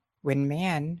 When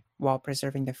man, while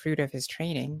preserving the fruit of his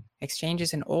training,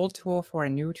 exchanges an old tool for a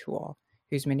new tool,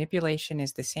 whose manipulation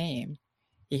is the same,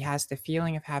 he has the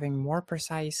feeling of having more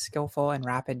precise, skillful, and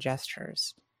rapid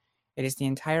gestures. It is the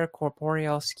entire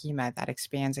corporeal schema that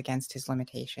expands against his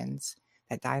limitations,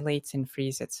 that dilates and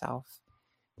frees itself.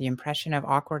 The impression of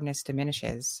awkwardness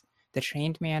diminishes. The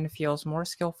trained man feels more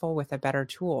skillful with a better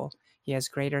tool. He has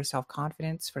greater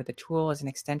self-confidence, for the tool is an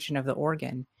extension of the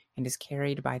organ and is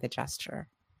carried by the gesture.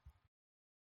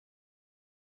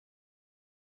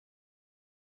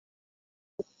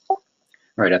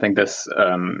 Right. I think this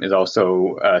is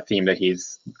also a theme that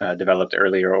he's developed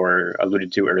earlier or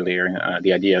alluded to earlier.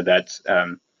 The idea that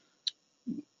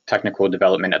technical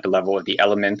development at the level of the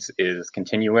elements is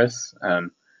continuous.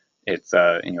 It's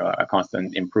a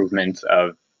constant improvement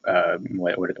of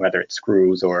whether it's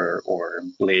screws or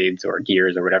blades or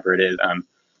gears or whatever it is.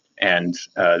 And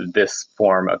this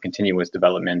form of continuous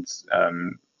development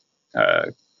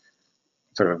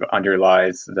sort of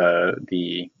underlies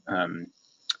the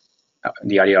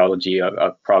ideology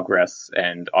of progress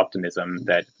and optimism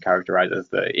that characterizes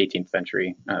the 18th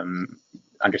century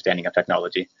understanding of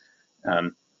technology.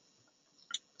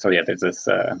 So yeah, there's this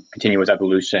continuous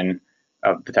evolution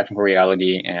of the technical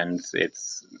reality, and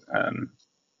it's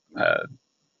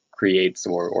creates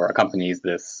or accompanies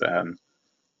this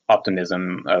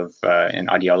optimism of an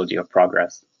ideology of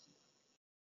progress.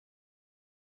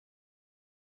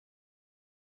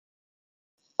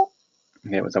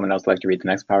 Okay, would someone else like to read the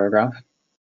next paragraph?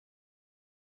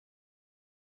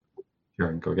 Sure, I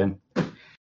can go again.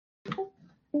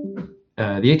 The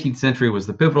 18th century was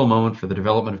the pivotal moment for the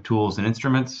development of tools and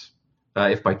instruments.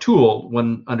 If by tool,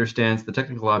 one understands the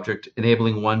technical object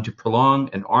enabling one to prolong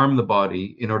and arm the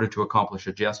body in order to accomplish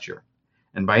a gesture,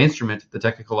 and by instrument, the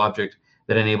technical object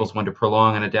that enables one to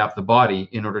prolong and adapt the body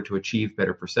in order to achieve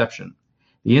better perception.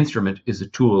 The instrument is a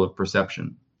tool of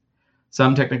perception.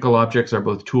 Some technical objects are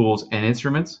both tools and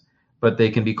instruments, but they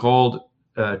can be called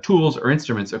tools or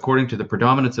instruments according to the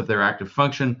predominance of their active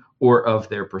function or of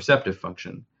their perceptive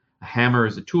function. A hammer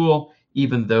is a tool,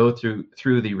 even though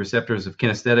through the receptors of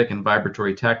kinesthetic and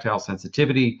vibratory tactile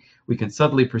sensitivity, we can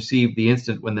subtly perceive the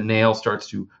instant when the nail starts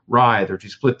to writhe or to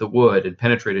split the wood and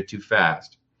penetrate it too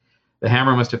fast. The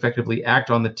hammer must effectively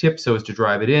act on the tip so as to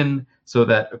drive it in, so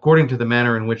that according to the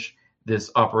manner in which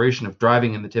this operation of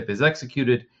driving in the tip is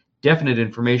executed, definite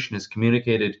information is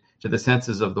communicated to the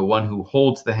senses of the one who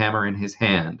holds the hammer in his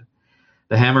hand.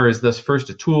 The hammer is thus first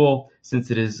a tool,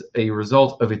 since it is a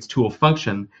result of its tool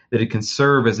function that it can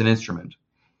serve as an instrument.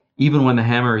 Even when the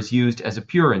hammer is used as a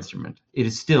pure instrument, it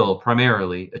is still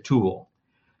primarily a tool.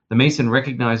 The mason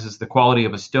recognizes the quality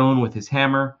of a stone with his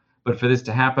hammer, but for this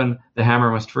to happen, the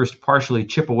hammer must first partially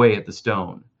chip away at the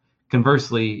stone.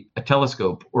 Conversely, a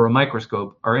telescope or a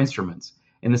microscope are instruments,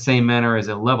 in the same manner as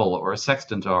a level or a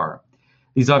sextant are.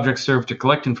 These objects serve to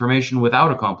collect information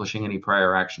without accomplishing any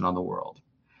prior action on the world.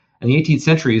 And the 18th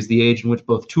century is the age in which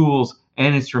both tools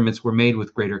and instruments were made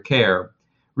with greater care,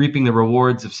 reaping the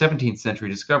rewards of 17th century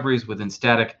discoveries within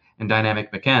static and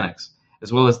dynamic mechanics,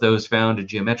 as well as those found in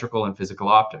geometrical and physical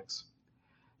optics.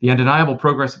 The undeniable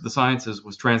progress of the sciences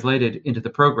was translated into the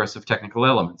progress of technical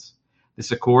elements.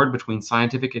 This accord between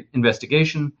scientific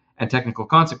investigation and technical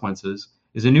consequences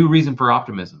is a new reason for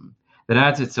optimism that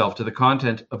adds itself to the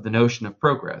content of the notion of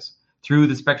progress. Through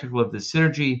the spectacle of this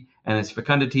synergy and this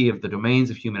fecundity of the domains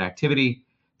of human activity,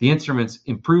 the instruments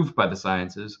improved by the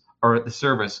sciences are at the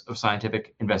service of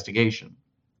scientific investigation.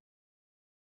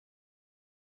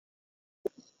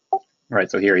 Right.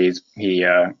 So here he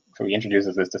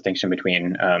introduces this distinction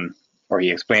between, or he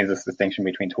explains this distinction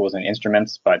between tools and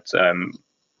instruments, but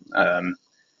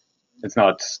it's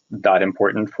not that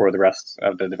important for the rest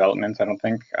of the development, I don't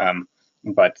think.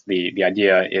 But the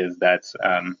idea is that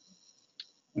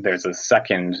there's a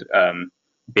second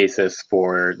basis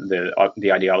for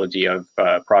the ideology of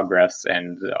progress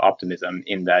and optimism,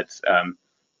 in that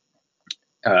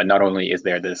not only is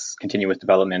there this continuous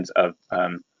development of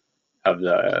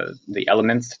the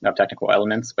elements, of technical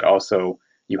elements, but also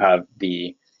you have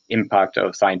the impact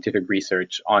of scientific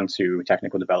research onto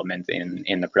technical development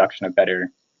in the production of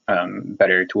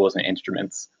better tools and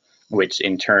instruments, which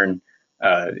in turn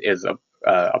is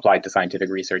applied to scientific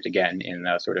research again in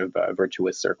a sort of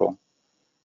virtuous circle.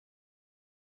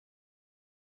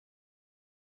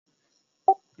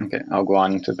 Okay, I'll go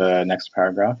on to the next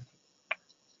paragraph.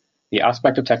 The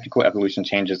aspect of technical evolution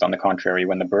changes, on the contrary,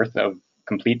 when the birth of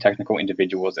complete technical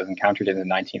individuals is encountered in the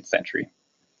 19th century.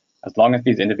 As long as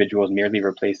these individuals merely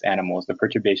replace animals, the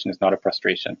perturbation is not a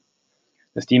frustration.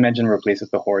 The steam engine replaces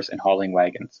the horse in hauling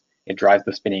wagons. It drives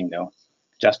the spinning mill.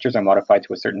 Gestures are modified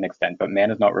to a certain extent, but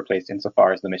man is not replaced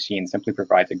insofar as the machine simply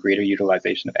provides a greater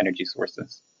utilization of energy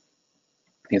sources.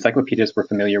 The encyclopedists were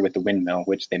familiar with the windmill,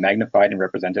 which they magnified and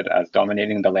represented as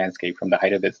dominating the landscape from the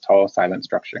height of its tall, silent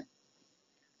structure.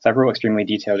 Several extremely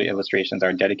detailed illustrations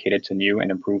are dedicated to new and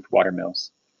improved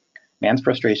watermills. Man's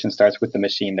frustration starts with the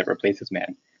machine that replaces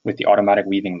man, with the automatic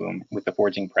weaving loom, with the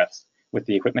forging press, with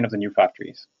the equipment of the new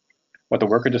factories. What the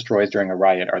worker destroys during a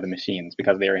riot are the machines,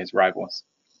 because they are his rivals.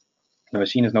 The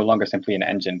machine is no longer simply an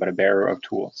engine, but a bearer of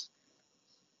tools.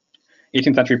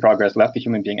 18th century progress left the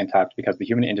human being intact because the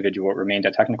human individual remained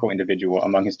a technical individual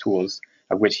among his tools,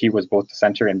 of which he was both the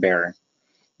center and bearer.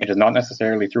 It is not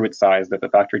necessarily through its size that the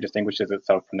factory distinguishes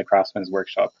itself from the craftsman's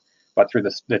workshop, but through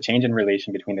the change in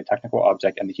relation between the technical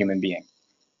object and the human being.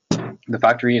 The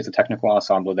factory is a technical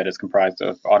ensemble that is comprised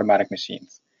of automatic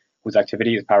machines, whose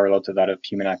activity is parallel to that of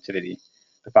human activity.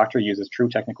 The factory uses true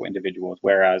technical individuals,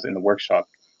 whereas in the workshop,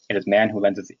 it is man who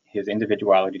lends his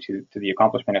individuality to the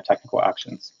accomplishment of technical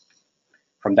actions.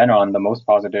 From then on, the most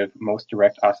positive, most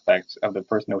direct aspect of the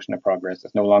first notion of progress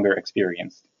is no longer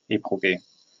experienced, éprouvé.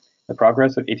 The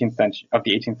progress of the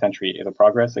 18th century is a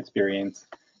progress experienced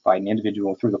by an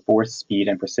individual through the force, speed,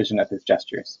 and precision of his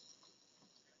gestures.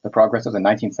 The progress of the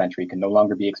 19th century can no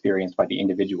longer be experienced by the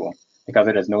individual, because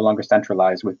it is no longer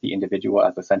centralized with the individual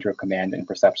as the center of command and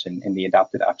perception in the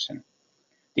adapted action.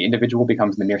 The individual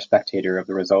becomes the mere spectator of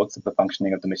the results of the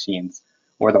functioning of the machines,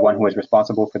 or the one who is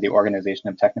responsible for the organization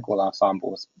of technical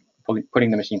ensembles,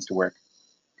 putting the machines to work.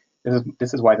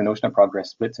 This is why the notion of progress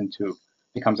splits in two,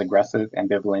 becomes aggressive,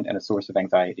 ambivalent, and a source of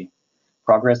anxiety.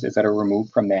 Progress is at a remove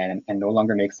from man and no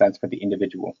longer makes sense for the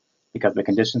individual, because the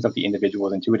conditions of the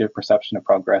individual's intuitive perception of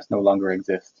progress no longer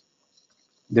exist.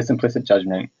 This implicit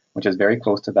judgment, which is very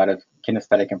close to that of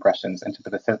kinesthetic impressions and to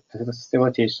the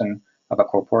facilitation of a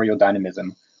corporeal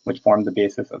dynamism, which formed the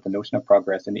basis of the notion of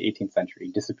progress in the 18th century,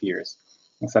 disappears,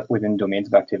 except within domains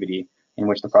of activity in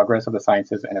which the progress of the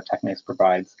sciences and of techniques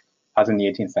provides, as in the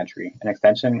 18th century, an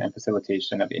extension and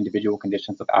facilitation of individual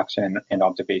conditions of action and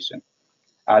observation,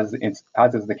 as is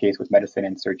the case with medicine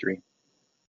and surgery.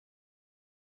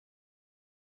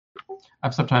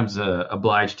 I'm sometimes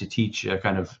obliged to teach a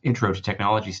kind of intro to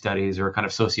technology studies or a kind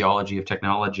of sociology of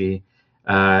technology,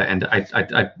 and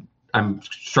I'm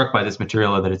struck by this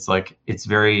material that it's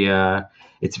very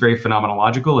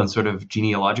phenomenological and sort of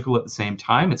genealogical at the same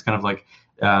time. It's kind of like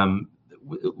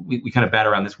we kind of bat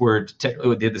around this word,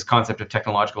 this concept of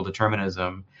technological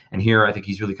determinism. And here, I think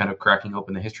he's really kind of cracking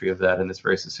open the history of that in this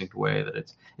very succinct way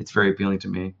that it's very appealing to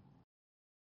me.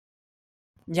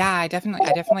 Yeah, I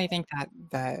definitely think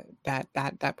that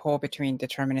that pull between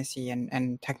determinacy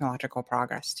and technological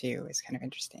progress too is kind of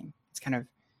interesting. It's kind of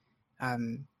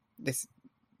this.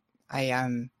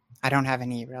 I don't have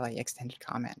any really extended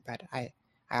comment, but I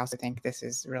also think this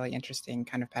is really interesting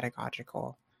kind of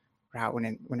pedagogical route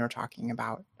when we're talking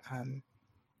about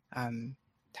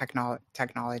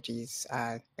technologies,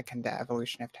 the kind of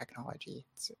evolution of technology.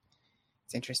 It's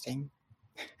interesting.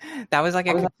 That was like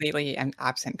a completely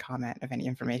absent comment of any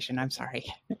information. I'm sorry.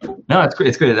 No, it's great.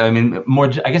 It's good. I mean,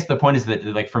 I guess the point is that,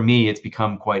 like, for me, it's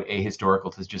become quite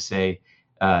ahistorical to just say,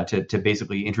 to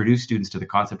basically introduce students to the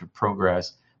concept of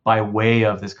progress by way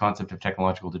of this concept of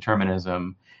technological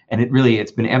determinism. And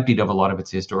it's been emptied of a lot of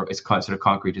its sort of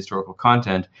concrete historical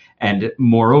content. And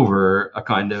moreover,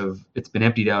 it's been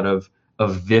emptied out of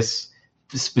this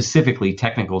specifically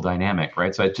technical dynamic,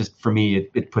 right? So it just, for me,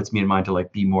 it puts me in mind to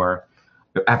like be more,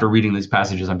 after reading these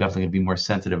passages, I'm definitely going to be more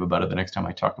sensitive about it the next time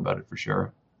I talk about it, for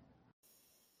sure.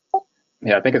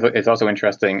 Yeah, I think it's also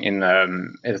interesting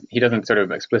he doesn't sort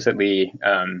of explicitly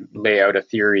lay out a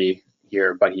theory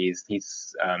here, but he's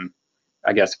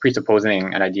I guess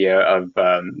presupposing an idea of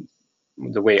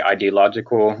the way the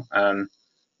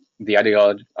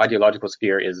ideological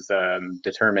sphere is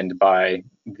determined by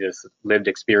this lived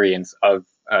experience of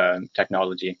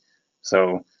technology.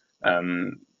 So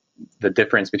the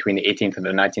difference between the 18th and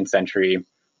the 19th century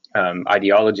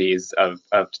ideologies of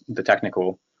the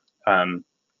technical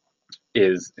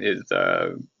is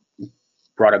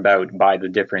brought about by the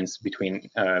difference between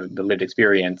the lived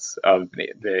experience of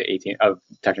of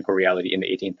technical reality in the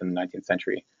 18th and the 19th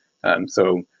century.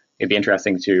 So it'd be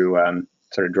interesting to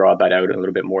sort of draw that out a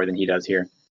little bit more than he does here.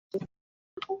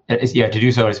 Yeah, to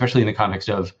do so, especially in the context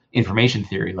of information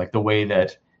theory, like the way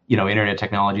that, internet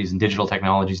technologies and digital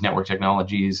technologies, network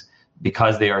technologies,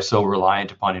 because they are so reliant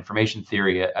upon information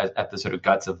theory at the sort of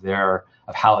guts of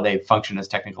how they function as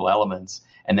technical elements,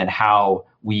 and then how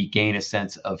we gain a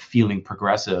sense of feeling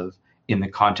progressive in the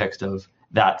context of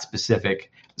that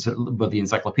specific, both the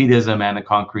encyclopedism and the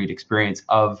concrete experience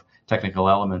of technical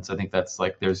elements. I think that's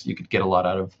like, you could get a lot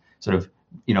out of sort of,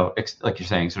 like you're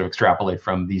saying, sort of extrapolate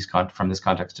from this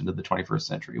context into the 21st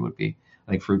century would be,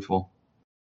 I think, fruitful.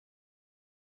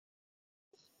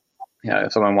 Yeah,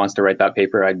 if someone wants to write that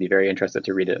paper, I'd be very interested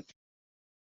to read it.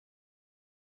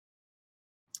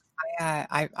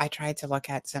 I tried to look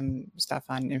at some stuff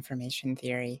on information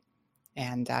theory,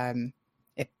 and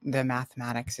the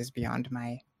mathematics is beyond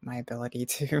my ability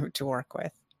to work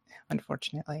with,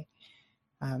 unfortunately.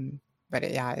 But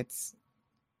it's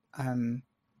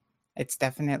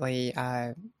definitely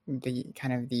the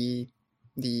kind of the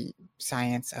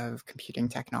science of computing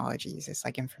technologies. It's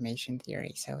like information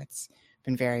theory, so it's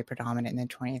been very predominant in the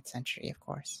 20th century, of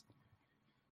course.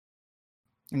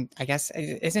 And I guess,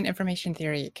 isn't information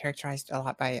theory characterized a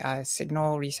lot by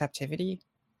signal receptivity?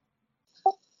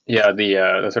 Yeah,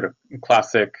 the sort of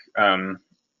classic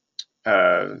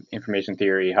information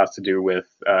theory has to do with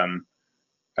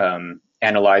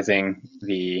analyzing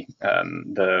the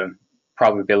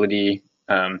probability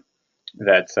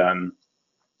that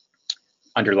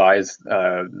underlies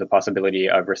the possibility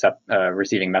of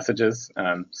receiving messages.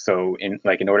 So, in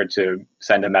order to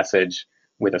send a message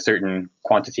with a certain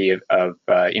quantity of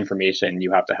information,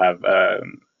 you have to have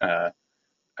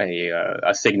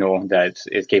a signal that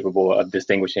is capable of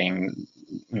distinguishing,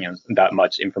 that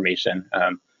much information.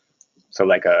 So,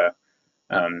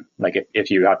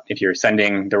 if you're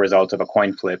sending the result of a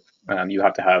coin flip, you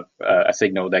have to have a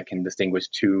signal that can distinguish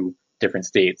two different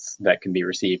states that can be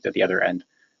received at the other end.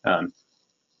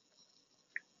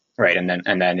 Right, and then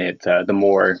the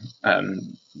more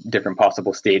different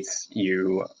possible states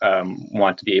you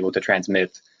want to be able to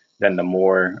transmit, then the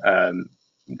more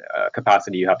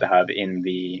capacity you have to have in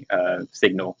the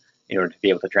signal in order to be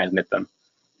able to transmit them.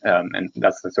 And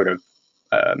that's the sort of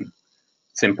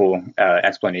simple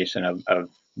explanation of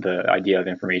the idea of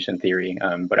information theory.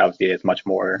 But obviously, it's much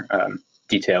more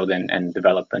detailed and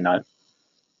developed than that.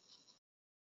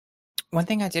 One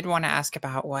thing I did want to ask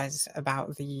about was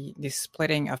about the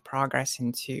splitting of progress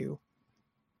into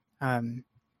and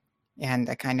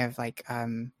a kind of like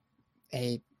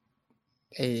a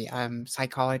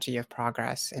psychology of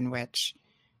progress in which,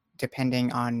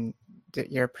 depending on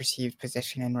your perceived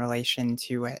position in relation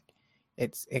to it,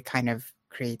 it kind of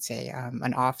creates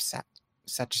an offset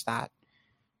such that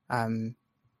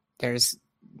there is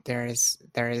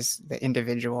the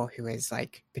individual who has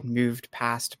like been moved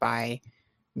past by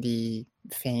the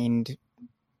feigned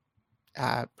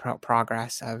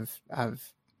progress of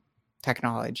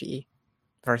technology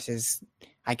versus,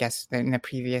 I guess, in the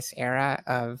previous era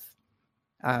of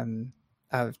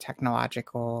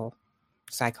technological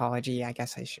psychology. I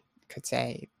guess I could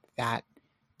say that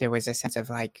there was a sense of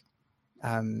like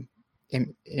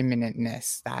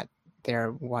imminentness that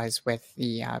there was with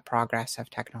the progress of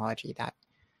technology, that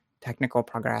technical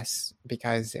progress,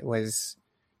 because it was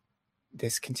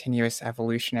this continuous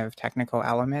evolution of technical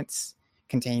elements,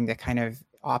 contained a kind of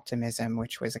optimism,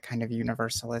 which was a kind of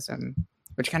universalism,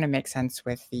 which kind of makes sense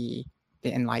with the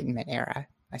Enlightenment era,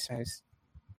 I suppose.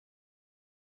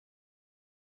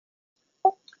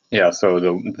 Yeah, so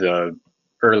the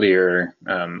earlier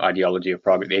ideology of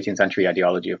progress, the 18th century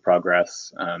ideology of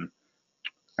progress,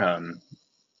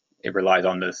 it relies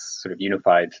on this sort of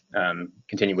unified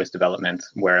continuous development,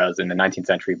 whereas in the 19th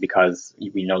century, because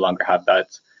we no longer have that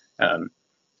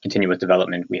continuous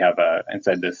development, we have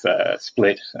instead this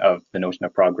split of the notion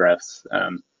of progress,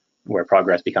 where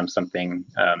progress becomes something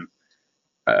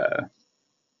on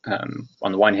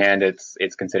the one hand,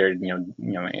 it's considered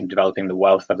in developing the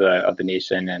wealth of the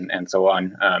nation and so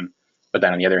on, but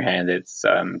then on the other hand, it's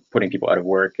putting people out of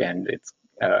work, and it's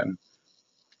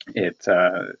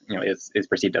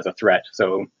perceived as a threat.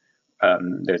 So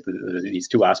there's these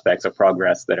two aspects of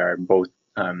progress that are both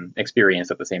experienced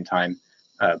at the same time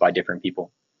by different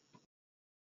people.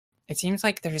 It seems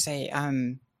like there's a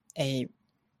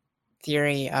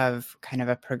theory of kind of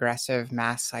a progressive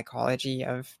mass psychology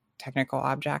of technical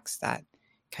objects that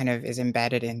kind of is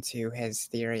embedded into his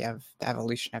theory of the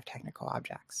evolution of technical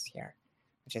objects here,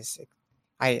 which is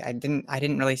I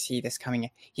didn't really see this coming.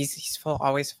 He's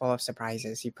always full of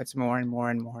surprises. He puts more and more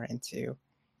and more into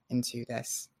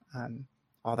this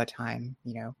all the time.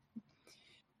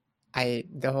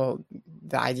 The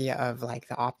idea of like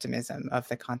the optimism of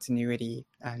the continuity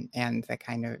and the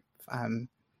kind of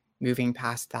moving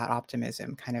past that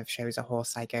optimism kind of shows a whole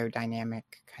psychodynamic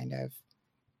kind of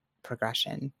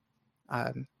progression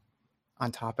on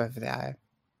top of the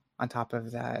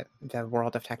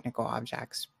world of technical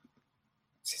objects.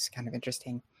 It's just kind of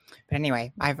interesting. But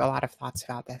anyway, I have a lot of thoughts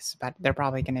about this, but they're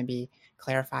probably going to be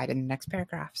clarified in the next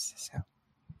paragraphs. So.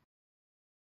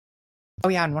 Oh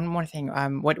yeah, and one more thing.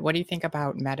 What do you think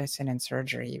about medicine and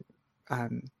surgery,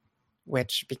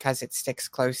 which, because it sticks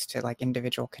close to like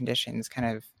individual conditions,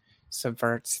 kind of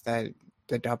subverts the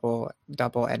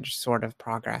double-edged sword of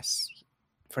progress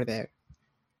for the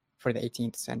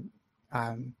 18th century,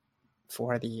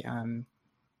 for the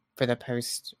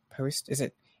post is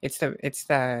it it's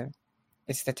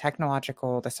the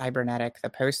technological, the cybernetic, the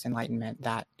post Enlightenment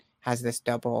that has this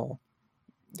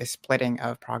splitting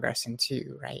of progress in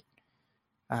two, right?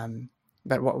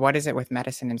 But what is it with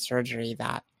medicine and surgery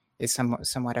that is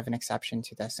somewhat of an exception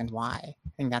to this, and why? I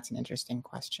think that's an interesting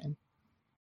question.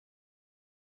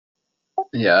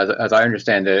 Yeah, as I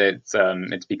understand it,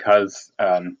 it's because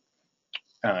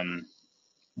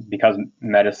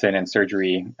medicine and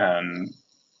surgery,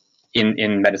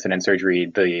 in medicine and surgery,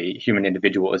 the human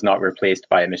individual is not replaced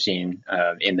by a machine.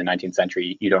 In the 19th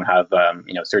century, you don't have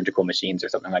surgical machines or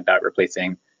something like that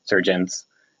replacing surgeons.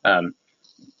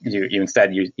 You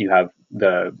instead you have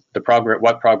the progress.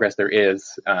 What progress there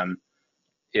is,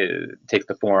 it takes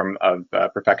the form of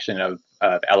perfection of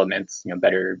elements.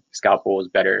 Better scalpels,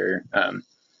 better.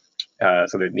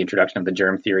 So the introduction of the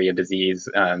germ theory of disease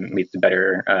leads to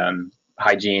better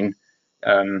hygiene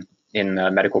in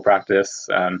medical practice,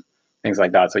 things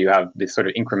like that. So you have this sort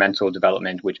of incremental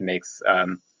development, which makes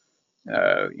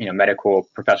medical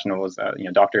professionals,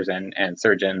 doctors and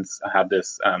surgeons have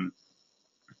this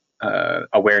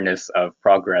awareness of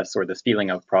progress, or this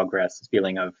feeling of progress, this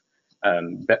feeling of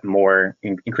more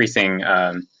increasing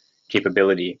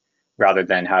capability, rather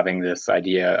than having this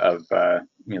idea of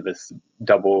this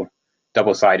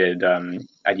double-sided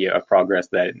idea of progress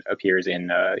that appears in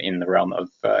the realm of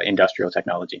industrial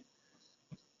technology.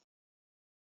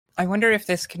 I wonder if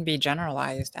this can be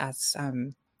generalized as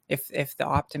if the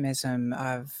optimism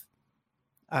of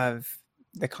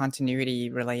the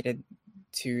continuity related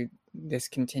to this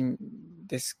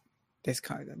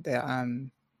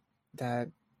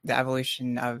the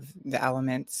evolution of the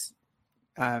elements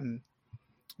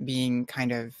being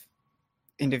kind of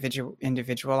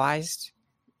individualized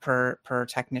per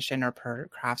technician or per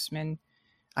craftsman.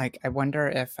 I wonder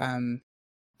if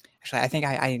actually I think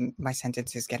my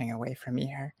sentence is getting away from me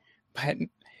here, but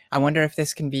I wonder if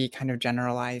this can be kind of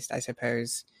generalized, I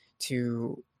suppose,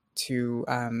 to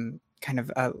kind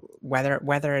of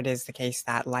whether it is the case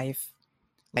that life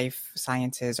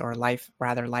sciences or life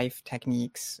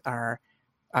techniques are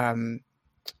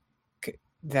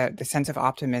the sense of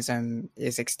optimism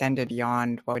is extended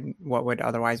beyond what would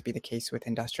otherwise be the case with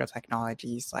industrial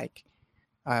technologies, like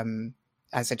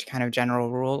as a kind of general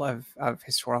rule of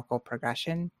historical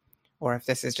progression, or if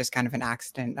this is just kind of an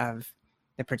accident of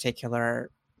the particular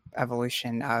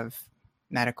evolution of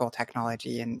medical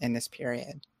technology in this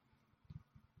period.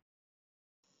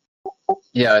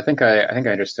 Yeah, I think I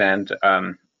understand.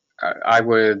 I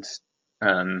would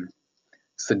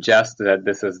suggest that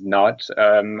this is not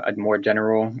a more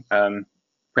general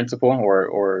principle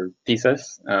or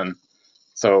thesis.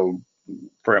 So,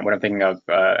 for what I'm thinking of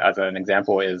as an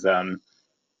example is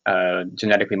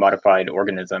genetically modified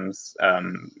organisms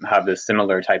have this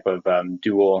similar type of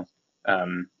dual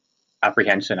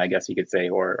apprehension, I guess you could say,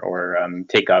 or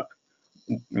take up.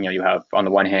 You have on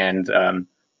the one hand,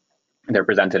 they're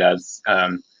presented as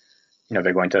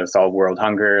they're going to solve world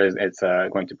hunger. It's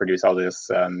going to produce all this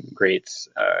great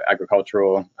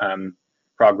agricultural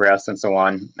progress and so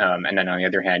on. And then on the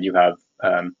other hand, you have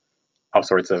all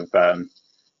sorts of,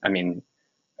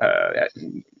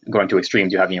 going to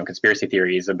extremes. You have conspiracy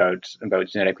theories about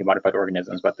genetically modified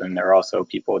organisms, but then there are also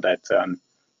people that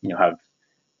have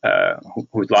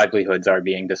whose livelihoods are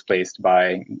being displaced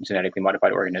by genetically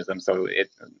modified organisms. So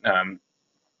it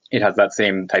has that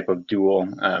same type of dual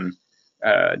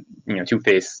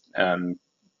two-faced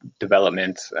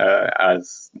development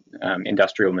as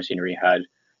industrial machinery had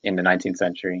in the 19th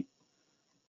century.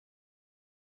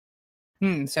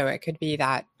 So it could be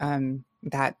that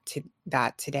that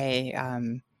today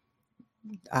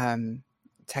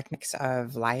techniques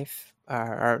of life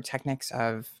or techniques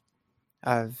of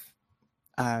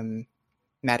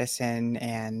medicine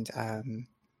and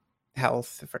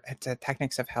health, the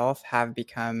techniques of health have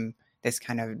become this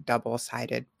kind of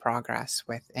double-sided progress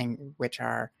which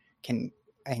are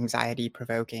anxiety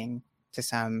provoking to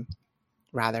some,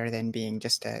 rather than being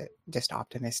just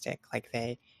optimistic. Like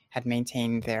they had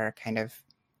maintained their kind of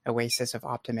oasis of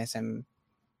optimism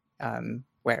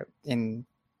where into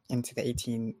the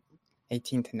 18th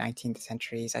and 19th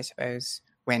centuries, I suppose,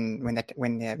 when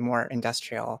the more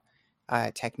industrial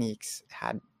techniques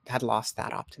had lost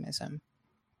that optimism.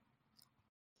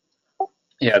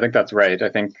 Yeah, I think that's right. I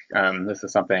think this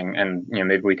is something, and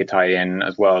maybe we could tie in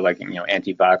as well, like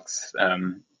anti-vax,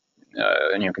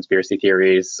 conspiracy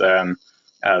theories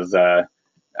as the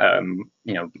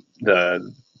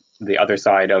other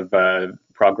side of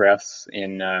progress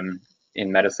in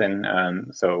medicine.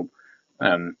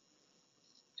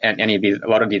 And a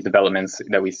lot of these developments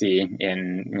that we see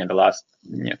in the last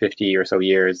 50 or so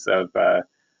years of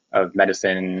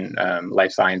medicine,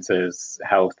 life sciences,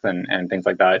 health, and things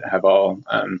like that have all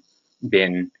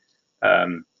been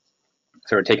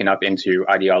sort of taken up into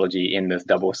ideology in this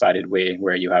double-sided way,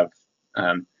 where you have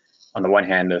on the one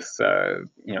hand this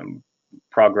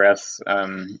progress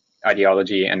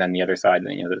ideology, and then the other side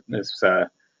this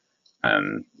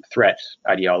threat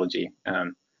ideology.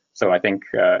 So I think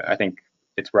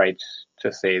it's right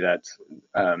to say that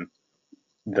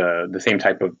the same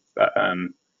type of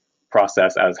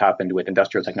process as happened with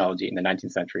industrial technology in the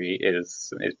 19th century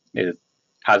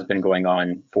has been going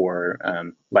on for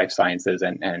life sciences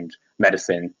and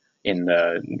medicine in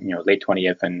the late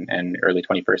 20th and early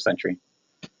 21st century.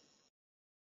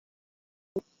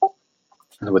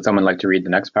 So would someone like to read the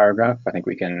next paragraph? I think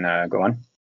we can go on.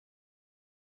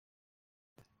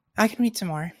 I can read some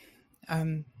more,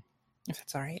 if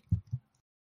that's all right.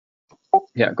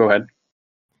 Yeah, go ahead.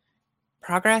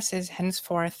 Progress is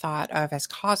henceforth thought of as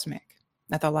cosmic,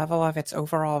 at the level of its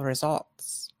overall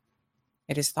results.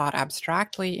 It is thought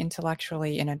abstractly,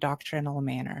 intellectually, in a doctrinal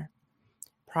manner.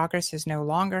 Progress is no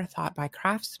longer thought by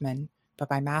craftsmen, but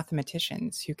by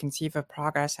mathematicians who conceive of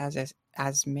progress as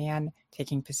man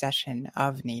taking possession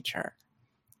of nature.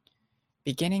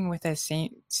 Beginning with the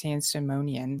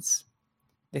Saint-Simonians,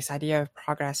 this idea of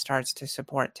progress starts to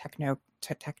support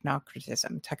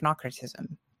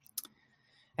technocratism.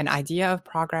 An idea of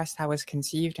progress that was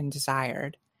conceived and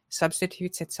desired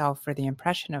substitutes itself for the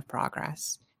impression of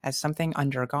progress as something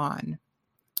undergone.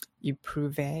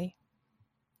 Éprouvé.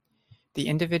 The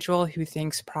individual who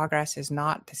thinks progress is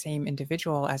not the same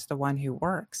individual as the one who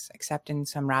works, except in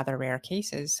some rather rare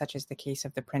cases, such as the case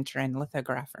of the printer and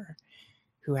lithographer,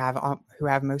 who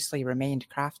have mostly remained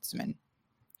craftsmen.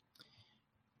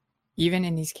 Even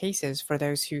in these cases, for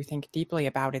those who think deeply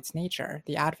about its nature,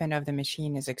 the advent of the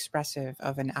machine is expressive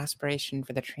of an aspiration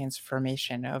for the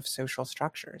transformation of social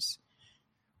structures.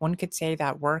 One could say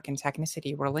that work and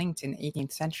technicity were linked in the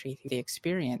 18th century through the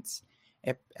experience,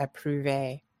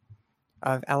 éprouvé,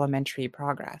 of elementary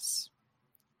progress.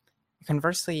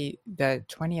 Conversely, the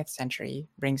 20th century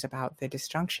brings about the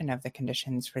destruction of the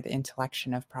conditions for the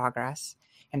intellection of progress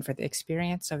and for the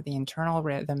experience of the internal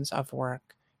rhythms of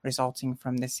work resulting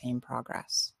from the same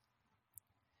progress.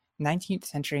 19th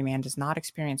century man does not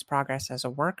experience progress as a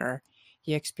worker,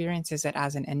 he experiences it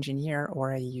as an engineer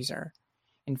or a user.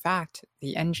 In fact,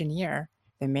 the engineer,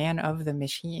 the man of the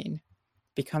machine,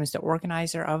 becomes the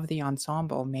organizer of the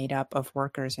ensemble made up of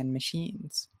workers and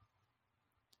machines.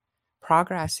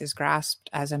 Progress is grasped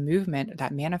as a movement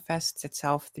that manifests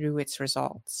itself through its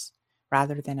results,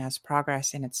 rather than as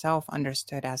progress in itself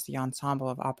understood as the ensemble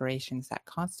of operations that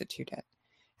constitute it,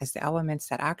 as the elements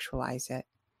that actualize it,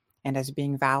 and as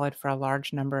being valid for a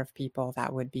large number of people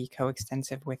that would be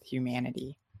coextensive with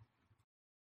humanity.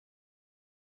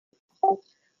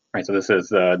 Right. So this is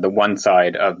the one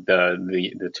side of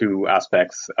the two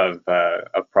aspects of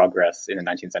progress in the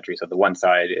 19th century. So the one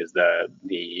side is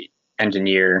the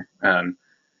engineer,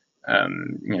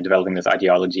 developing this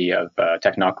ideology of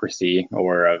technocracy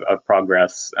or of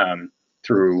progress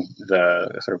through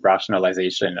the sort of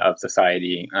rationalization of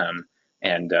society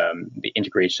and the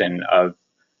integration of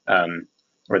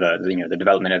or the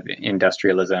development of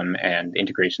industrialism and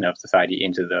integration of society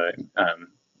into the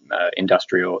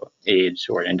industrial age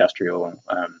or industrial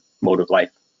mode of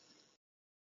life.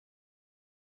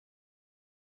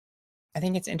 I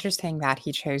think it's interesting that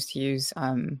he chose to use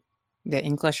the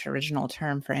English original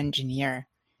term for engineer,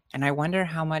 and I wonder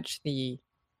how much the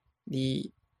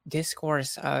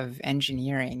discourse of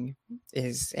engineering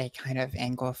is a kind of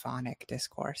Anglophonic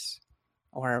discourse,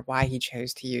 or why he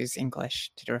chose to use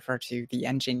English to refer to the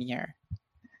engineer.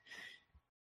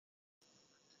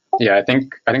 Yeah, I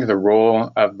think the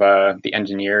role of the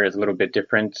engineer is a little bit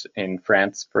different in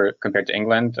France compared to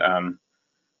England,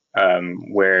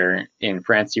 where in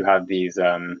France you have these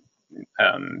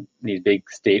big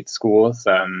state schools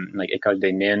like École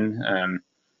des Mines.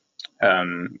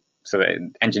 So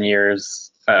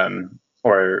engineers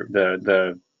or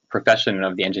the profession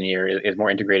of the engineer is more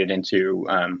integrated into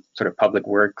sort of public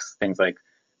works, things like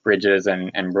bridges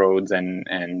and roads and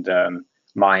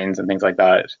mines and things like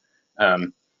that.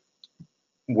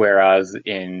 Whereas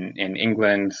in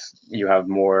England, you have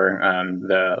more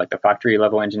the factory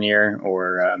level engineer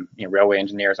or railway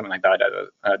engineer or something like that.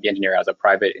 The engineer as a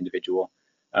private individual.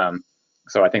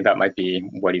 So I think that might be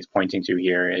what he's pointing to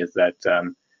here, is that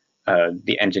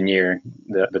the engineer,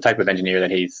 the type of engineer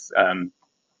that he's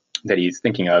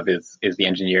thinking of is the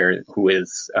engineer who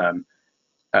is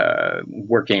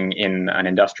working in an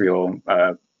industrial,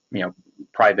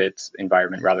 private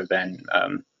environment rather than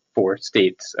for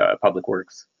state public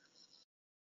works.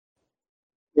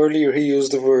 Earlier, he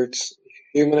used the words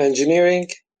human engineering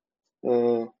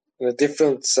in a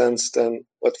different sense than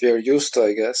what we are used to,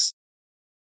 I guess.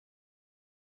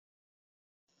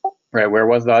 Right. Where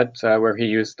was that? Where he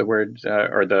used the word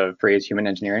or the phrase human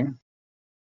engineering?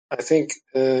 I think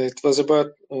it was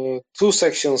about 2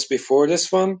 sections before this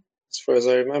one, as far as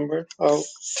I remember. I'll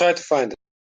try to find it.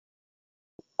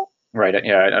 Right.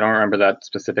 Yeah, I don't remember that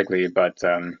specifically, but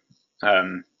I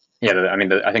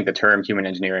think the term human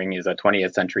engineering is a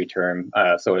 20th century term,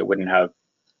 so it wouldn't have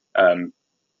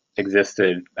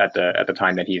existed at the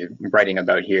time that he's writing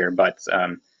about here. But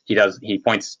he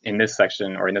points in this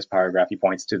section or in this paragraph, he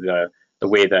points to the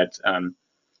way that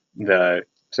the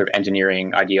sort of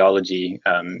engineering ideology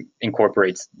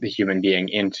incorporates the human being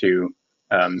into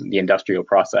the industrial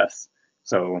process.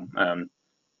 So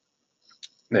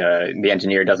the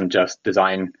engineer doesn't just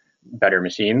design better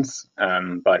machines,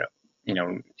 but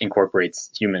incorporates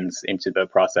humans into the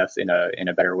process in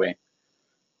a better way.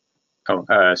 Oh,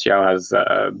 Xiao has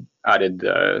added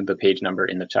the page number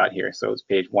in the chat here, so it's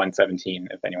page 117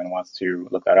 if anyone wants to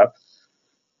look that up.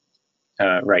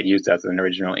 Right, used as an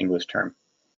original English term.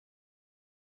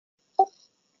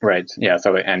 Right. Yeah.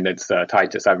 So and it's tied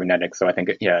to cybernetics. So I think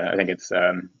it's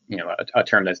a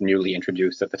term that's newly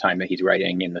introduced at the time that he's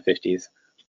writing in the 50s.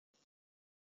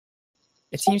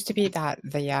 It seems to be that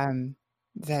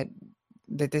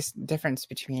this difference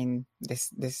between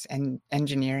this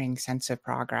engineering sense of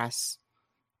progress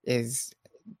is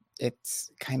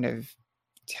its kind of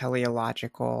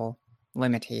teleological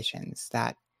limitations,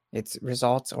 that it's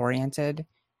results oriented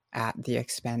at the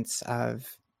expense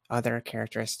of other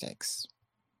characteristics.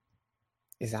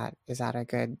 Is that a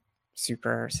good,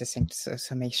 super succinct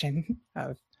summation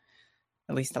of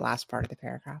at least the last part of the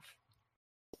paragraph?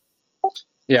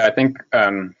 Yeah, I think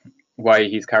why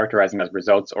he's characterizing as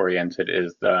results oriented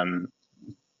is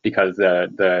because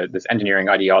this engineering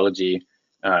ideology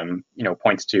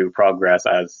points to progress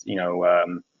as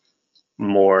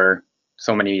more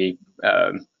so many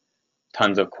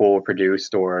tons of coal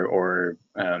produced or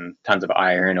tons of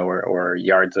iron or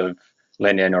yards of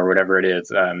linen or whatever it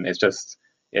is.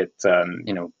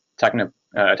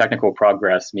 Technical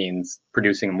progress means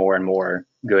producing more and more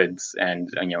goods and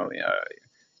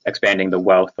expanding the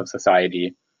wealth of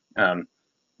society.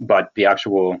 But the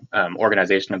actual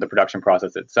organization of the production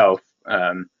process itself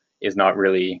is not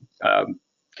really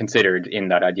considered in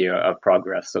that idea of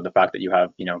progress. So the fact that you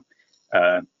have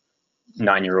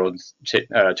 9-year-old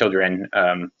children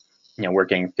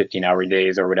working 15-hour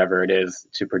days or whatever it is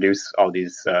to produce all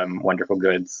these wonderful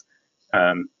goods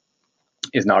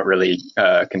is not really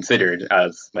considered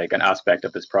as like an aspect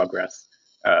of this progress.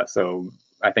 So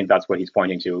I think that's what he's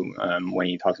pointing to when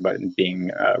he talks about it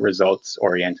being results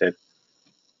oriented.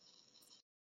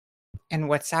 And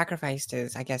what sacrificed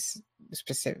is, I guess,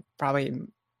 probably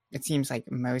it seems like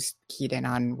most keyed in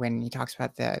on when he talks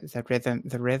about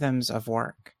the rhythms of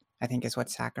work, I think is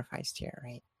what's sacrificed here,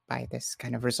 right? By this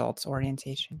kind of results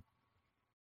orientation.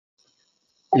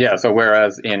 Yeah. So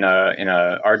whereas in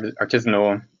a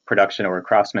artisanal production or a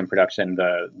craftsman production,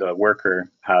 the worker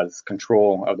has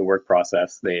control of the work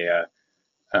process. They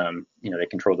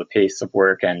control the pace of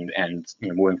work and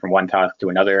moving from one task to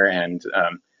another, and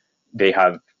they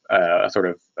have a sort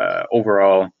of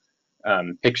overall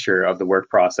picture of the work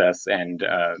process and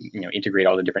integrate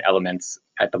all the different elements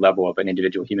at the level of an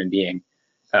individual human being.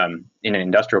 In an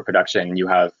industrial production, you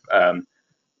have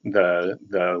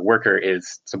the worker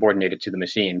is subordinated to the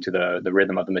machine, to the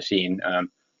rhythm of the machine.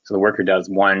 So the worker does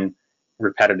one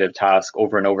repetitive task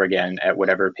over and over again at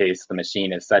whatever pace the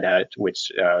machine is set at,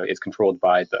 which is controlled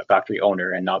by the factory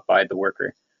owner and not by the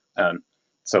worker.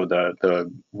 So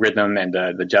the rhythm and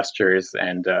the gestures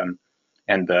and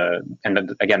again,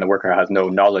 the worker has no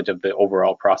knowledge of the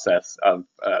overall process of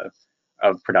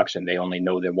production. They only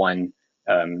know the one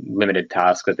limited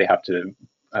task that they have to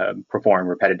perform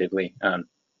repetitively.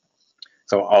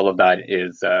 So all of that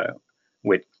is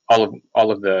with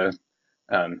all of the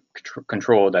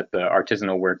control that the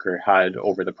artisanal worker had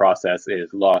over the process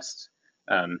is lost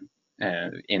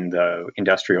in the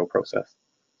industrial process.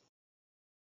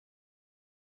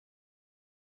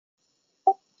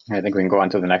 I think we can go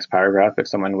on to the next paragraph if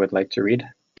someone would like to read.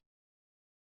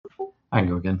 I can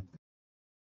go again.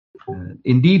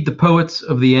 Indeed, the poets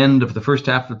of the end of the first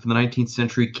half of the 19th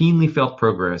century keenly felt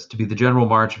progress to be the general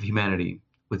march of humanity,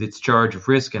 with its charge of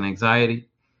risk and anxiety.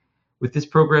 With this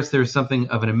progress, there is something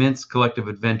of an immense collective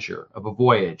adventure, of a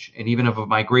voyage, and even of a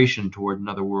migration toward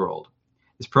another world.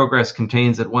 This progress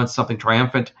contains at once something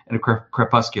triumphant and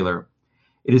crepuscular.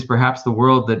 It is perhaps the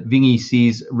world that Vigny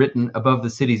sees written above the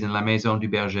cities in La Maison du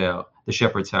Berger, the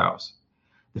shepherd's house.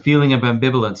 The feeling of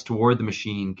ambivalence toward the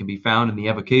machine can be found in the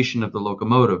evocation of the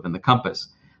locomotive and the compass,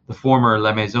 the former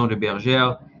La Maison du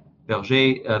Berger,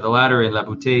 the latter in La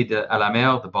Bouteille à la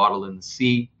mer, the bottle in the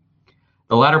sea.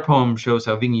 The latter poem shows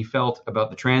how Vigny felt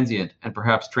about the transient and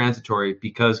perhaps transitory,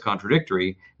 because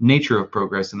contradictory, nature of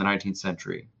progress in the 19th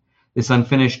century. This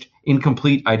unfinished,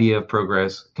 incomplete idea of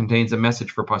progress contains a message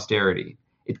for posterity.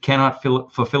 It cannot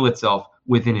fulfill itself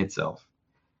within itself.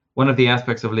 One of the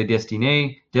aspects of Les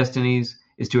Destinies,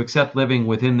 is to accept living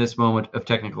within this moment of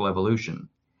technical evolution.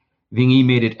 Vigny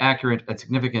made it accurate and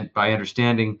significant by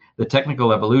understanding that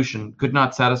technical evolution could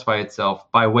not satisfy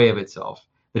itself by way of itself,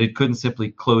 that it couldn't simply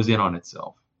close in on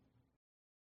itself.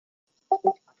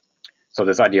 So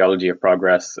this ideology of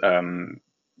progress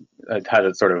it has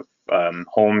a sort of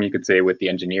home, you could say, with the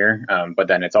engineer, but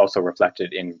then it's also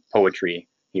reflected in poetry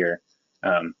here.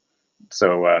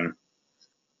 So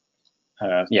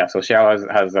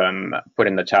Xiao has put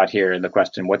in the chat here the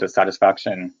question, what does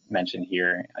satisfaction mentioned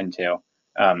here entail?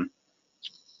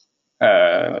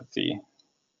 Let's see,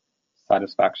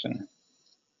 satisfaction.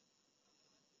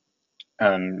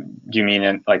 Do you mean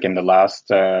in the last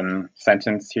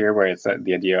sentence here, where it's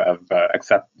the idea of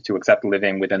accept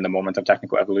living within the moment of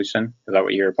technical evolution? Is that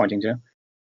what you're pointing to?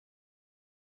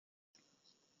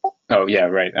 Oh yeah,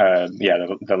 right.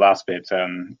 The last bit.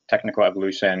 Technical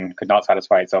evolution could not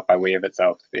satisfy itself by way of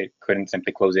itself. It couldn't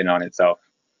simply close in on itself.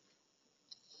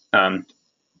 That's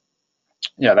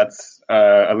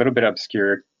a little bit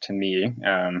obscure to me.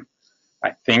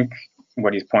 I think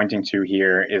what he's pointing to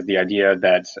here is the idea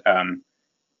that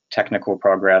technical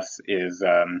progress is,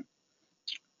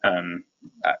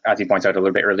 as he points out a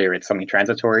little bit earlier, it's something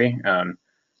transitory.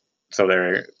 So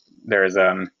there's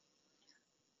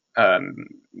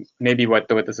maybe what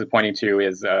this is pointing to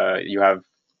is you have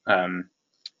a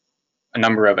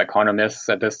number of economists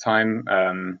at this time,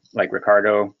 like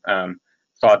Ricardo,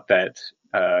 thought that,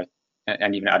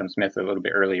 and even Adam Smith a little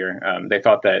bit earlier, they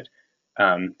thought that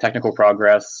technical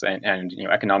progress and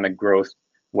economic growth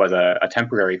was a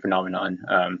temporary phenomenon,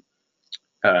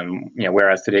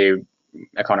 whereas today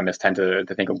economists tend to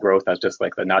think of growth as just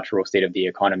like the natural state of the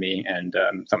economy and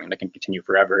something that can continue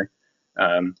forever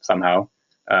somehow.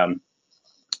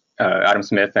 Adam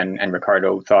Smith and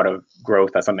Ricardo thought of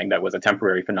growth as something that was a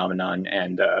temporary phenomenon,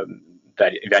 and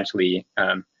that eventually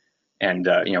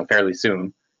fairly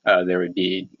soon there would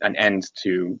be an end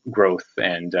to growth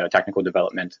and technical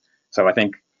development. So I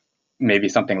think maybe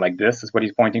something like this is what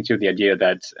he's pointing to, the idea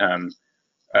that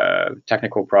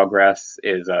technical progress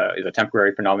is a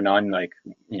temporary phenomenon. Like,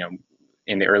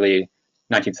 in the early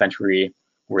 19th century,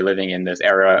 we're living in this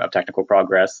era of technical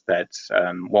progress that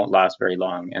won't last very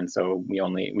long, and so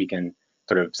we can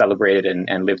sort of celebrate it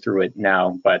and live through it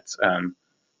now, but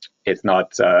it's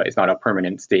not a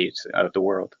permanent state of the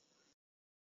world.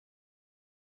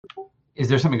 Is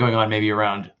there something going on maybe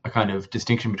around a kind of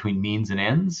distinction between means and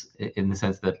ends, in the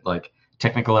sense that like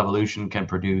technical evolution can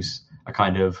produce a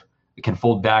kind of, it can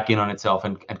fold back in on itself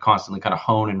and constantly kind of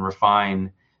hone and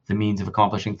refine the means of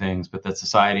accomplishing things, but that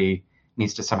society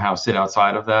needs to somehow sit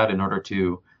outside of that in order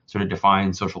to sort of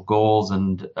define social goals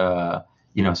and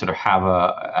sort of have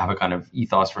a kind of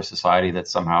ethos for society that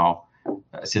somehow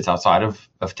sits outside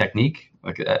of technique?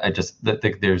 Like, I just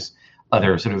think there's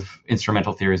other sort of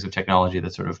instrumental theories of technology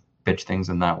that sort of pitch things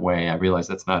in that way. I realize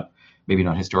that's maybe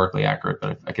not historically accurate,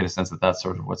 but I get a sense that that's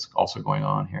sort of what's also going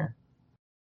on here.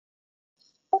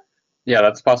 Yeah,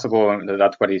 that's possible.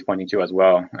 That's what he's pointing to as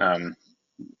well.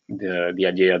 The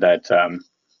idea that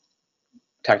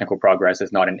technical progress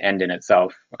is not an end in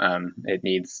itself. It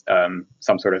needs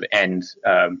some sort of end,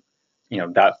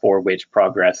 that for which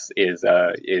progress is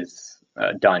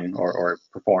done or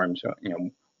performed.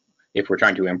 If we're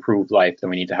trying to improve life, then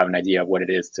we need to have an idea of what it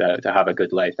is to have a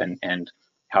good life and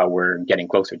how we're getting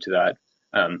closer to that.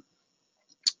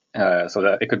 So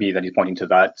that it could be that he's pointing to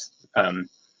that,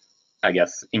 I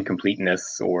guess,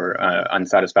 incompleteness or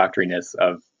unsatisfactoriness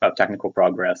of technical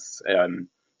progress in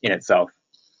itself.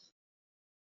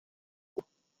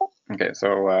 Okay,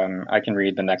 so I can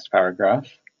read the next paragraph.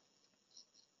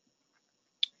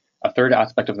 A third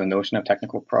aspect of the notion of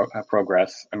technical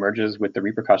progress emerges with the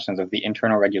repercussions of the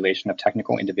internal regulation of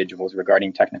technical individuals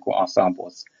regarding technical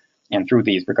ensembles, and through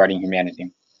these regarding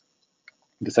humanity.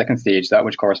 The second stage, that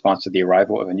which corresponds to the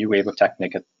arrival of a new wave of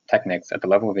techniques at the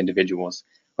level of individuals,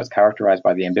 was characterized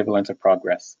by the ambivalence of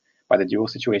progress, by the dual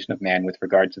situation of man with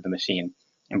regard to the machine,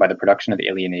 and by the production of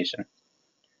alienation.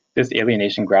 This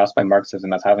alienation, grasped by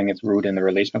Marxism as having its root in the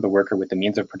relation of the worker with the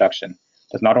means of production,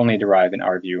 does not only derive, in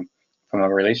our view, from a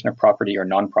relation of property or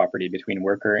non-property between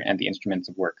worker and the instruments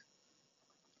of work.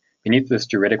 Beneath this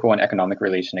juridical and economic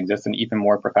relation exists an even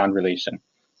more profound relation,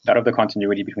 that of the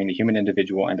continuity between the human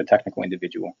individual and the technical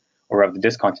individual, or of the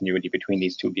discontinuity between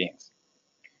these two beings.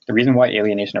 The reason why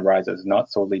alienation arises is not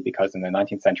solely because in the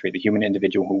 19th century the human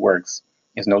individual who works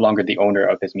is no longer the owner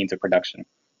of his means of production,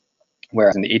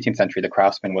 whereas in the 18th century the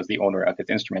craftsman was the owner of his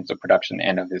instruments of production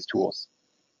and of his tools.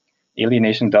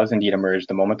 Alienation does indeed emerge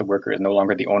the moment the worker is no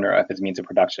longer the owner of his means of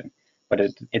production, but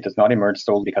it does not emerge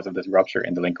solely because of this rupture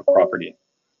in the link of property.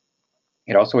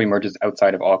 It also emerges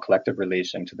outside of all collective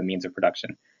relation to the means of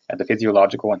production, at the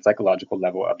physiological and psychological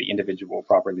level of the individual,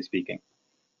 properly speaking.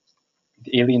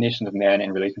 The alienation of man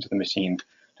in relation to the machine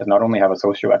does not only have a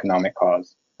socioeconomic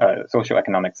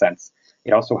sense,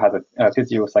 it also has a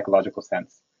physio-psychological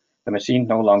sense. The machine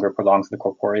no longer prolongs the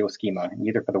corporeal schema,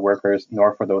 neither for the workers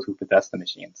nor for those who possess the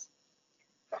machines.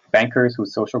 Bankers,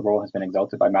 whose social role has been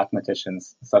exalted by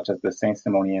mathematicians such as the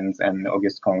Saint-Simonians and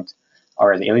Auguste Comte,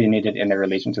 are as alienated in their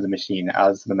relation to the machine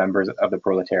as the members of the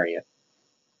proletariat.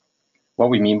 What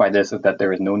we mean by this is that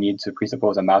there is no need to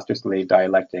presuppose a master-slave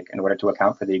dialectic in order to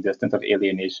account for the existence of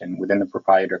alienation within the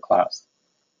proprietor class.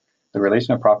 The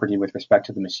relation of property with respect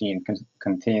to the machine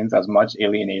contains as much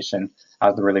alienation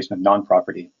as the relation of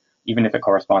non-property, even if it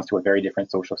corresponds to a very different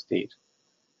social state.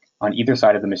 On either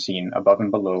side of the machine, above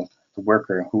and below, the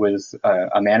worker, who is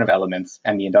a man of elements,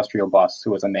 and the industrial boss,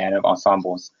 who is a man of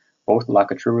ensembles, both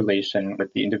lack a true relation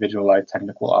with the individualized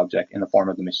technical object in the form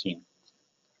of the machine.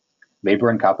 Labor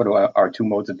and capital are two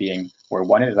modes of being, where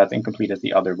one is as incomplete as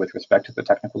the other with respect to the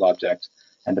technical object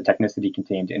and the technicity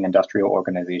contained in industrial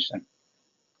organization.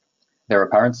 Their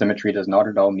apparent symmetry does not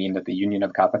at all mean that the union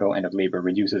of capital and of labor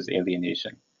reduces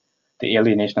alienation. The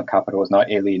alienation of capital is not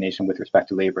alienation with respect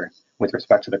to labor, with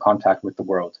respect to the contact with the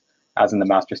world, as in the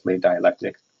master-slave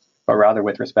dialectic, but rather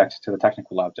with respect to the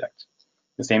technical object.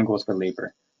 The same goes for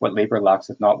labor. What labor lacks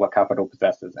is not what capital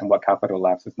possesses, and what capital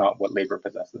lacks is not what labor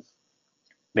possesses.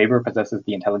 Labor possesses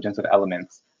the intelligence of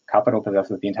elements, capital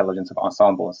possesses the intelligence of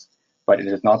ensembles, but it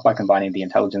is not by combining the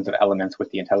intelligence of elements with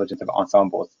the intelligence of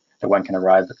ensembles that one can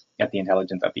arrive at the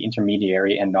intelligence of the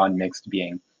intermediary and non-mixed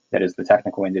being, that is the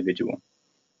technical individual.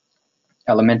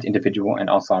 Element, individual, and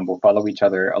ensemble follow each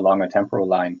other along a temporal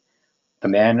line. The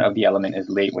man of the element is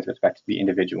late with respect to the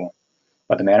individual,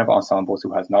 but the man of ensembles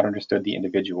who has not understood the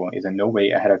individual is in no way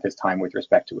ahead of his time with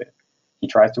respect to it. He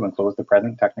tries to enclose the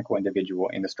present technical individual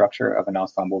in the structure of an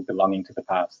ensemble belonging to the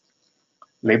past.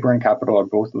 Labor and capital are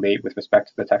both late with respect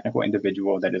to the technical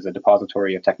individual that is a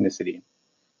depository of technicity.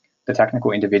 The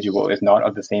technical individual is not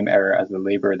of the same era as the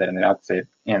labor that enacts it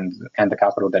and the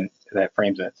capital that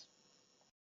frames it.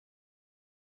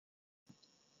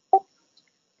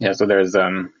 Yeah, so there's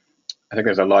I think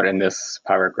there's a lot in this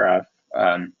paragraph.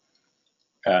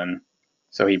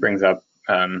 So he brings up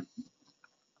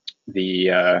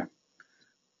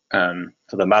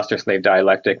so the master-slave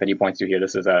dialectic that he points to here.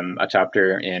 This is a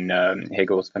chapter in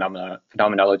Hegel's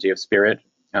Phenomenology of Spirit,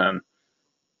 and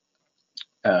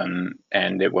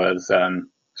it was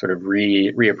sort of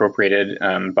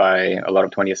reappropriated by a lot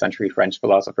of 20th century French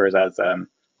philosophers as a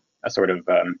sort of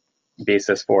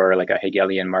basis for like a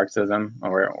Hegelian Marxism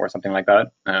or something like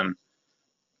that.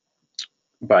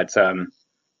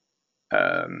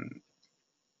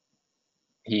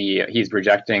 He's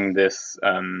rejecting this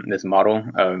this model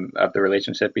of the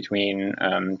relationship between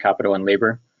capital and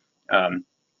labor,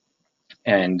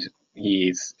 and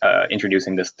he's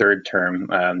introducing this third term,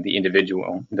 the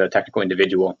individual, the technical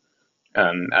individual,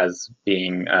 as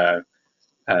being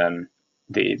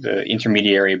the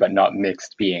intermediary but not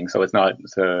mixed being. So it's not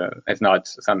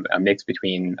a mix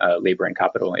between labor and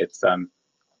capital. It's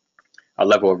a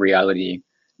level of reality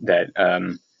that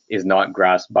is not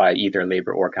grasped by either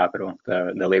labor or capital.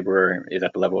 The laborer is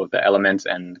at the level of the elements,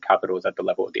 and capital is at the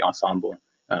level of the ensemble.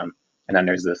 And then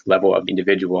there's this level of the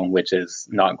individual, which is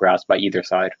not grasped by either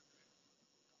side.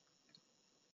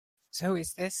 So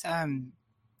is this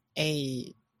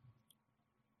a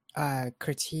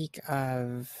critique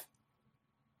of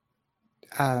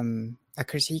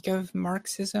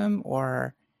Marxism,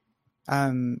 or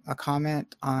a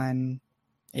comment on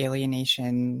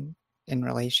alienation in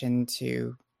relation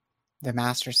to the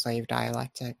master-slave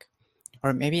dialectic?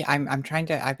 Or maybe I've been trying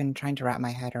to wrap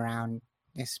my head around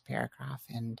this paragraph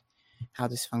and how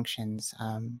this functions.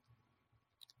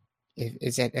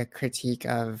 Is it a critique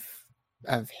of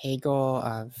Hegel,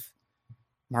 of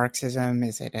Marxism?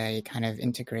 Is it a kind of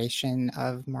integration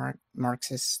of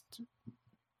Marxist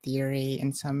theory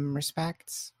in some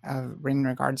respects in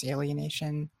regards to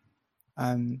alienation?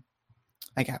 How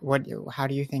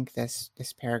do you think this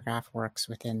paragraph works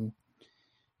within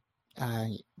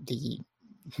the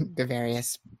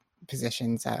various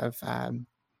positions of,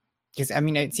 because I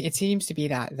mean it seems to be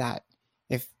that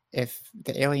if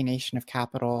the alienation of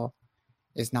capital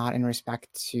is not in respect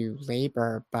to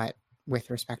labor but with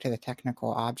respect to the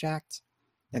technical object,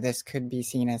 that this could be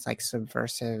seen as like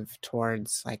subversive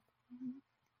towards like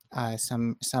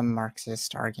some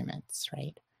Marxist arguments,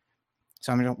 right?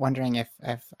 So I'm wondering if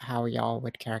how y'all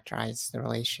would characterize the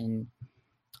relation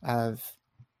of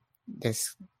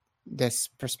this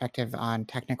perspective on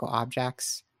technical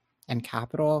objects and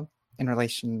capital in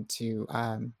relation to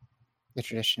the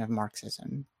tradition of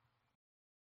Marxism.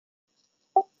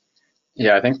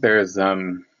 Yeah, I think there's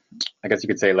I guess you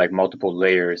could say like multiple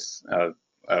layers of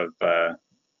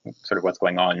sort of what's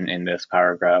going on in this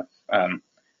paragraph.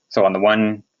 So on the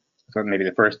one, sort of maybe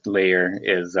the first layer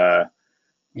is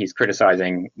he's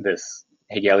criticizing this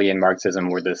Hegelian Marxism,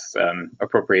 or this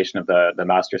appropriation of the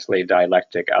master-slave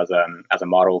dialectic as a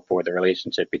model for the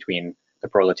relationship between the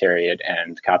proletariat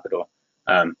and capital.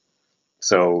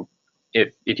 So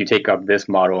if you take up this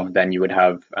model, then you would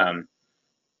have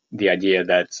the idea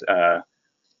that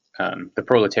the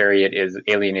proletariat is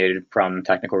alienated from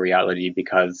technical reality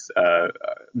because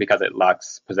it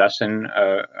lacks possession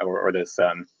or this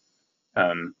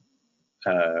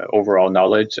overall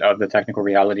knowledge of the technical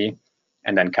reality,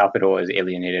 and then capital is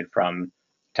alienated from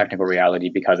technical reality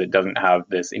because it doesn't have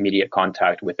this immediate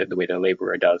contact with it the way the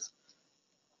laborer does.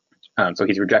 So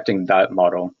he's rejecting that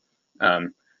model.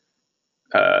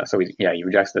 So he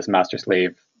rejects this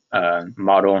master-slave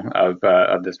model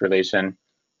of this relation.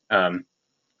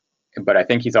 But I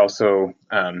think he's also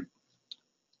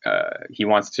he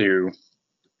wants to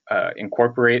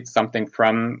incorporate something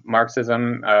from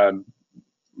Marxism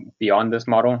beyond this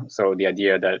model. So the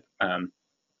idea that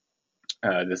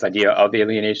this idea of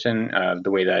alienation, the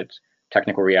way that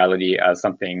technical reality as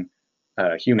something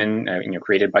human,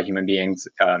 created by human beings,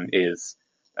 is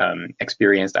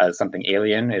experienced as something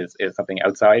alien, is something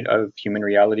outside of human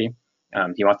reality.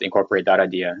 He wants to incorporate that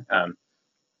idea.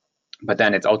 But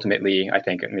then it's ultimately, I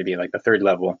think, maybe like the third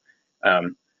level.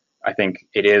 I think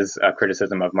it is a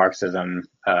criticism of Marxism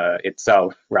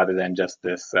itself, rather than just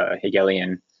this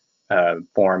Hegelian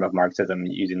form of Marxism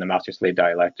using the master-slave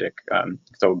dialectic.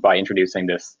 So by introducing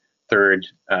this third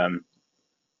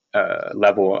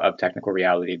level of technical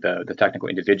reality, the technical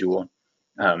individual,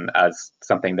 as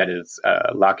something that is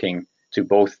lacking to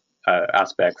both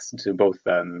aspects, to both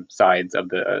sides of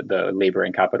the labor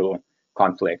and capital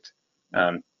conflict.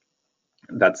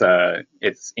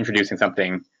 It's introducing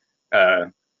something.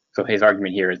 So his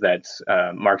argument here is that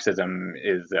Marxism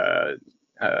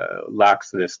lacks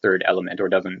this third element, or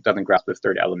doesn't grasp this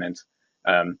third element,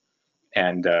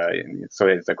 and so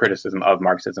it's a criticism of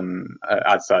Marxism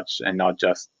as such, and not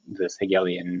just this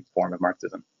Hegelian form of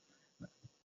Marxism.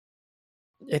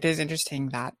 It is interesting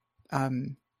that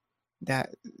that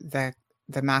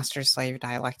the master-slave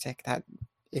dialectic, that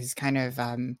is kind of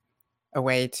a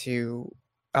way to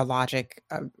a logic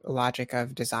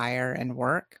of desire and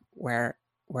work, where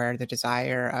the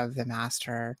desire of the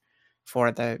master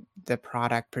for the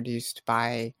product produced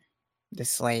by the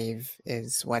slave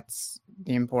is what's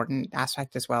the important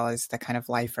aspect, as well as the kind of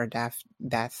life or death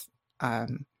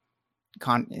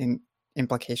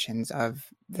implications of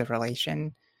the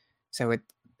relation. So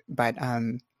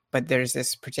but there's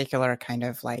this particular kind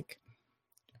of like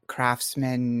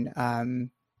craftsman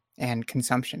and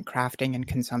consumption, crafting and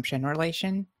consumption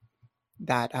relation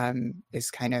that is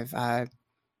kind of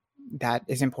that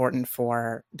is important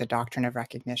for the doctrine of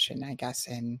recognition, I guess,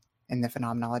 in the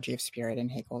phenomenology of spirit in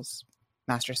Hegel's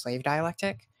master-slave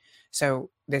dialectic. So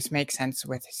this makes sense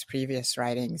with his previous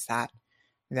writings, that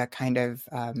the kind of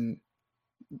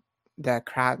the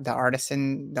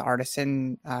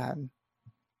artisan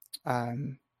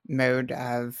mode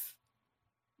of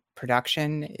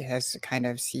production has kind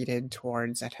of ceded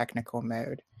towards a technical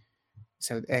mode.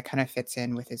 So it kind of fits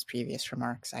in with his previous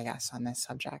remarks, I guess, on this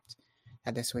subject,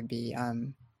 that this would be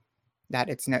that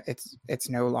it's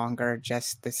no longer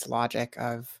just this logic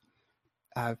of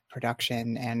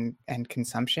production and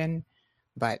consumption,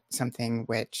 but something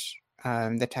which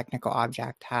the technical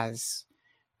object has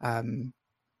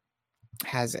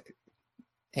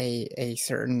a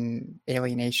certain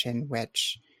alienation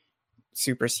which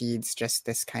supersedes just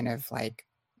this kind of like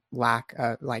lack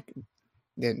of like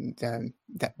the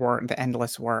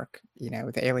endless work,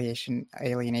 the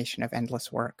alienation of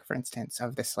endless work, for instance,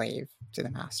 of the slave to the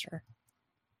master.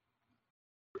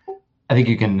 I think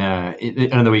you can,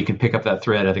 another way you can pick up that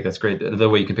thread, I think that's great. Another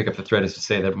way you can pick up the thread is to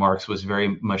say that Marx was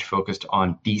very much focused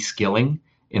on de-skilling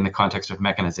in the context of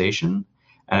mechanization.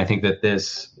 And I think that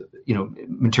this,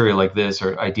 material like this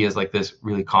or ideas like this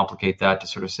really complicate that, to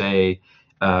sort of say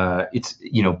it's,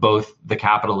 both the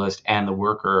capitalist and the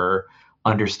worker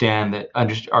understand that,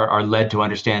 are led to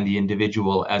understand the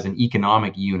individual as an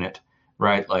economic unit,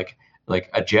 right?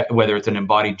 Whether it's an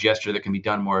embodied gesture that can be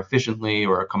done more efficiently,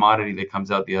 or a commodity that comes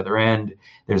out the other end,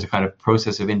 there's a kind of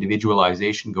process of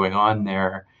individualization going on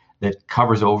there that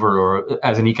covers over, or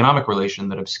as an economic relation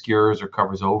that obscures or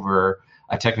covers over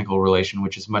a technical relation,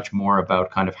 which is much more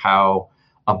about kind of how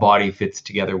a body fits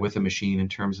together with a machine in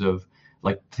terms of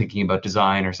like thinking about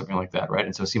design or something like that, right?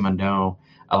 And so Simondon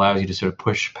allows you to sort of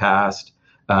push past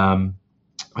a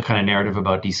kind of narrative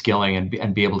about de-skilling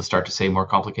and be able to start to say more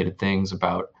complicated things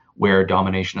about where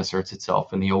domination asserts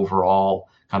itself in the overall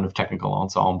kind of technical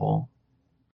ensemble.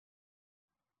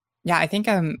 Yeah, I think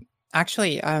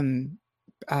actually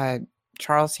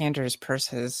Charles Sanders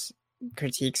Peirce's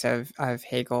critiques of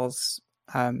Hegel's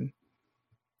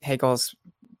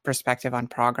perspective on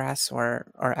progress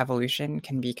or evolution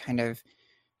can be kind of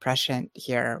prescient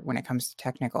here when it comes to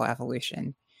technical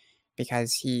evolution,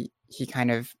 because he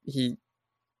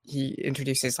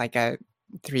introduces like a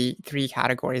three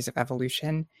categories of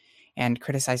evolution, and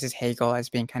criticizes Hegel as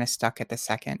being kind of stuck at the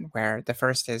second, where the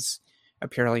first is a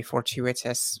purely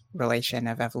fortuitous relation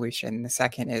of evolution. The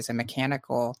second is a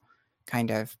mechanical kind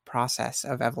of process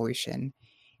of evolution.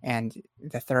 And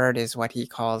the third is what he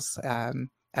calls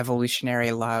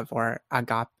evolutionary love, or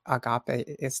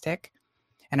agapeistic.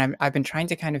 And I've been trying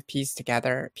to kind of piece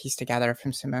together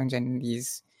from Simondon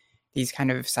these kind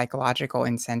of psychological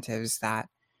incentives that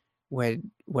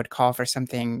would call for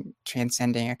something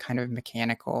transcending a kind of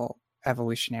mechanical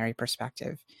evolutionary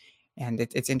perspective. And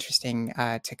it's interesting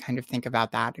to kind of think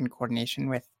about that in coordination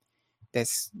with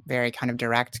this very kind of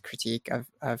direct critique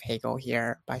of Hegel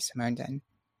here by Simondon.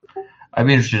 I'd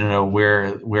be interested to know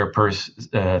where Peirce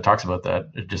talks about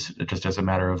that, just as a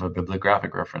matter of a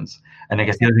bibliographic reference. And I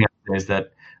guess the other thing I would say is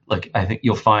that, I think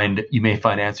you may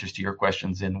find answers to your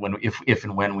questions if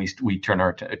and when we turn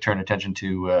attention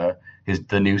to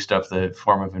the new stuff, the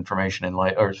form of information and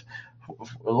light, or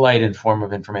light and form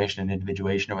of information and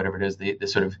individuation, or whatever it is, the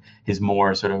sort of his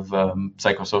more sort of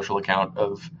psychosocial account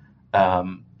of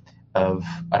of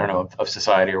I don't know of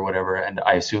society or whatever, and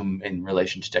I assume in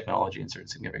relation to technology in certain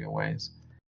significant ways.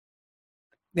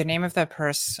 The name of the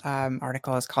Peirce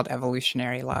article is called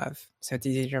 "Evolutionary Love," so it's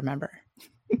easy to remember.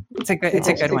 It's a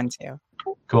good one too.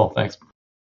 Cool, thanks.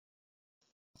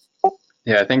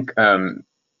 Yeah, I think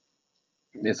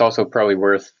it's also probably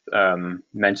worth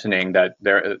mentioning that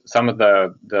there some of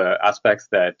the aspects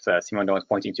that Simondon is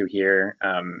pointing to here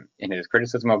in his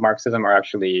criticism of Marxism are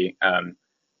actually,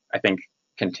 I think,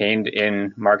 contained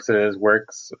in Marx's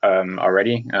works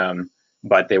already,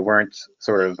 but they weren't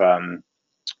sort of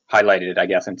highlighted, I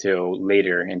guess, until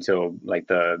later, until like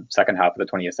the second half of the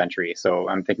 20th century. So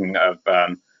I'm thinking of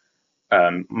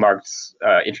Marx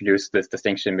introduced this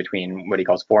distinction between what he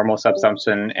calls formal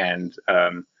subsumption and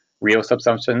real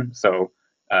subsumption. So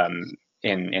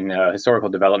in the historical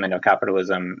development of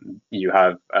capitalism, you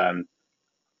have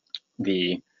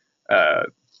the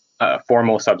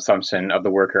formal subsumption of the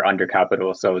worker under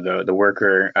capital. So the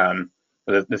worker,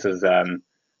 this is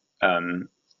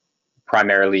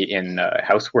primarily in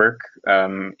housework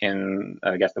in,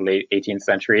 I guess, the late 18th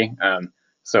century.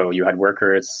 So you had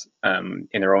workers in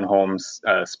their own homes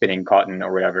spinning cotton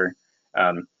or whatever.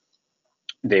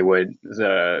 They were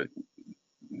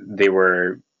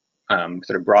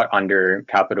sort of brought under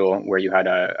capital, where you had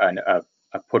a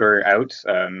putter out,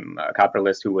 a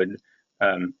capitalist who would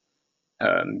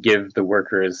give the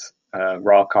workers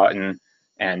raw cotton,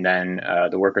 and then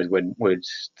the workers would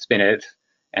spin it,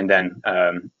 and then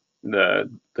the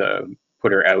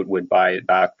putter out would buy it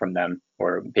back from them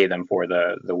or pay them for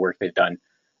the work they've done.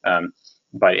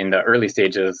 But in the early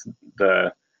stages,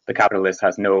 the capitalist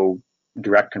has no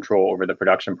direct control over the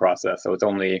production process. So it's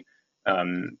only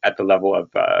at the level of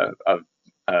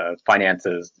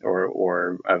finances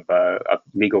or of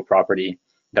legal property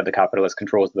that the capitalist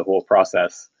controls the whole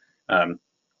process. And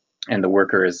the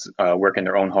workers work in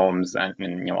their own homes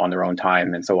and on their own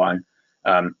time and so on.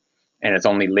 And it's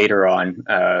only later on,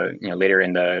 later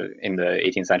in the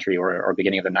 18th century or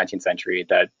beginning of the 19th century,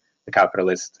 that the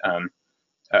capitalist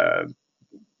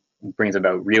brings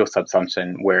about real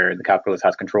subsumption, where the capitalist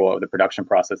has control of the production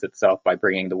process itself by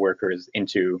bringing the workers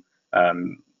into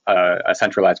a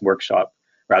centralized workshop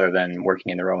rather than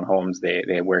working in their own homes.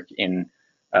 They work in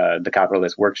the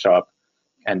capitalist workshop,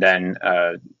 and then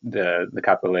the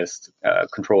capitalist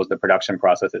controls the production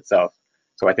process itself.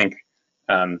 So I think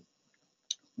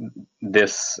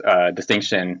this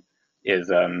distinction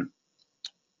is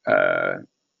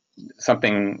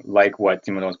something like what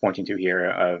Simondon was pointing to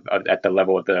here at the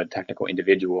level of the technical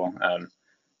individual.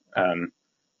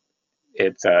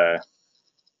 It's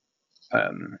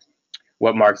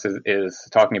what Marx is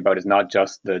talking about is not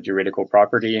just the juridical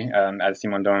property, as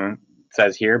Simondon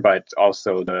says here, but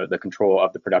also the control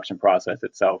of the production process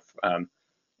itself.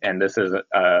 And this is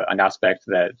an aspect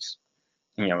that,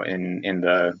 in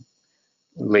the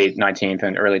late 19th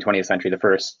and early 20th century, the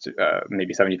first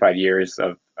maybe 75 years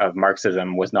of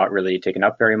Marxism was not really taken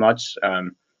up very much.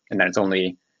 And then it's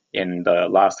only in the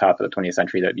last half of the 20th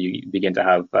century that you begin to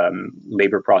have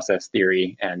labor process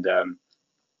theory and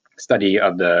study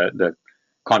of the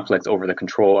conflicts over the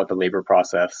control of the labor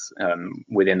process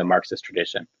within the Marxist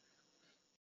tradition.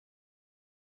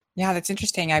 Yeah, that's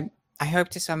interesting. I hope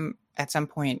to at some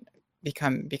point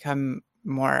become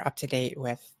more up to date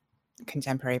with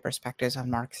contemporary perspectives on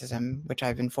Marxism, which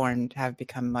I've informed have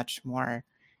become much more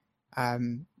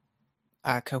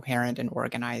coherent and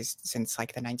organized since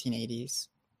like the 1980s.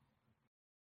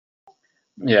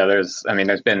 Yeah, there's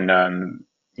been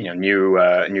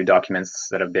new documents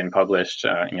that have been published,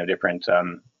 different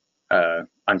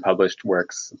unpublished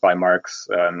works by Marx,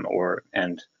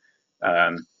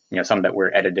 some that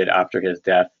were edited after his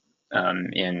death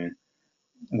in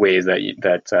ways that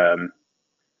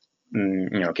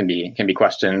can be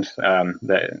questioned,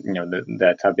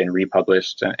 that have been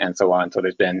republished and so on. So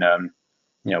there's been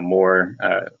more.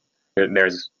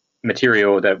 There's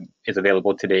material that is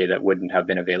available today that wouldn't have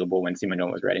been available when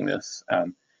Simondon was writing this.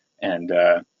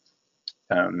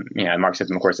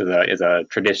 Marxism, of course, is a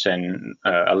tradition,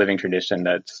 a living tradition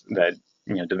that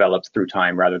develops through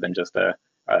time rather than just a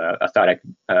static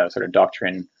sort of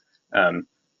doctrine.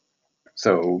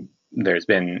 So there's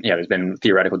been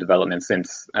theoretical development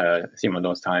since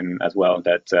Simondon's time as well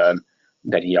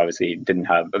that he obviously didn't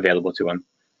have available to him.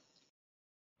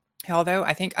 Although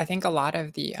I think a lot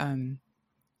of the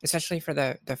especially for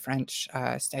the French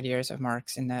studiers of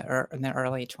Marx in the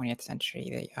early 20th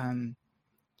century,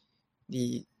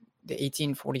 the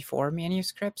 1844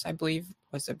 manuscripts, I believe,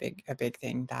 was a big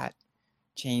thing that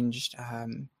changed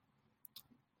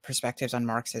perspectives on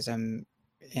Marxism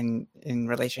in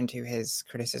relation to his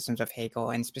criticisms of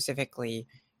Hegel, and specifically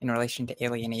in relation to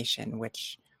alienation,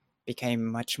 which became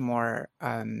much more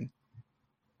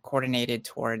coordinated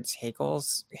towards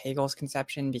Hegel's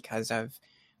conception because of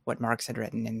what Marx had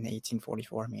written in the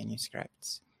 1844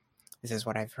 manuscripts. This is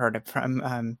what I've heard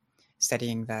from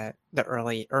studying the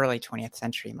early 20th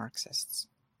century Marxists.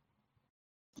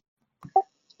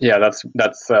 Yeah, that's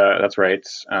right.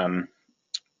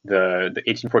 The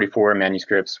 1844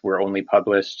 manuscripts were only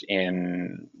published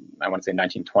in, I want to say,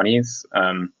 1920s,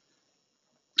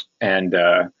 and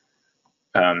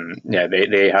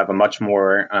they have a much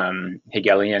more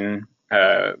Hegelian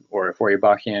or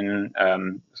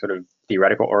Feuerbachian sort of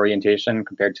theoretical orientation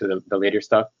compared to the later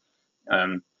stuff,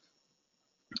 and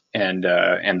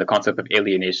the concept of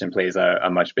alienation plays a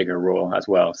much bigger role as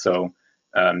well. So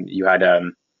you had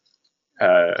a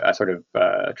sort of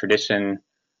tradition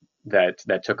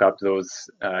that took up those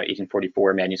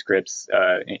 1844 manuscripts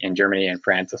in Germany and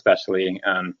France especially,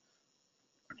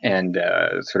 and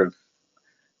sort of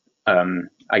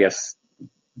I guess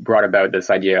brought about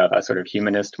this idea of a sort of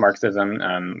humanist Marxism,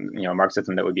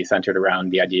 Marxism that would be centered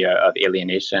around the idea of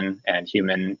alienation and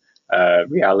human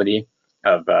reality,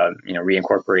 of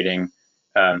reincorporating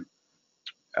the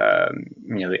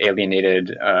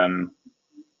alienated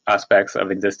aspects of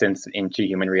existence into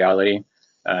human reality.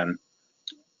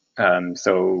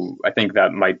 So I think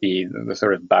that might be the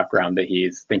sort of background that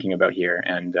he's thinking about here,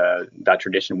 and that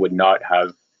tradition would not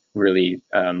have really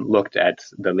looked at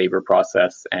the labor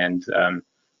process and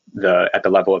at the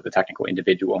level of the technical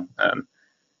individual.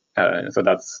 So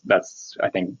that's I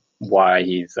think why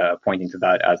he's pointing to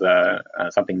that as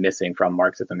something missing from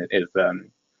Marxism.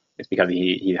 It's because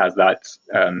he has that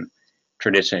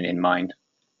tradition in mind.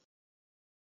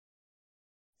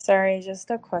 Sorry,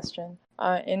 just a question.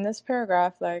 In this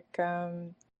paragraph,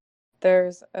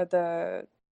 there's the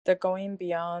going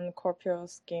beyond corporeal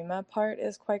schema part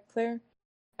is quite clear,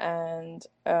 and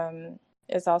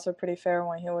it's also pretty fair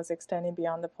when he was extending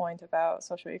beyond the point about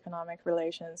socioeconomic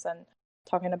relations and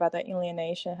talking about the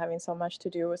alienation having so much to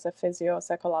do with the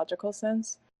physio-psychological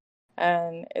sense.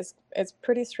 And it's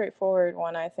pretty straightforward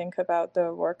when I think about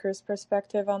the worker's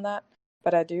perspective on that,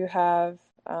 but I do have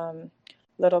a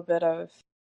little bit of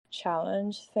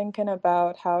challenge thinking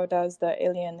about how does the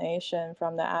alienation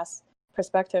from the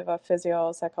perspective of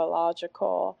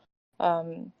physio-psychological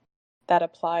that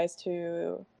applies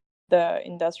to the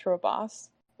industrial boss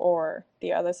or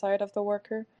the other side of the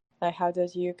worker. Like, how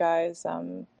did you guys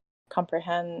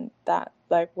comprehend that?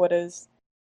 What is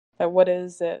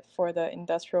it for the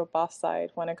industrial boss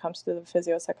side when it comes to the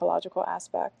physio-psychological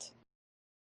aspect?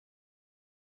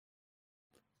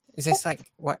 Is this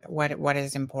what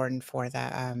is important for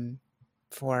the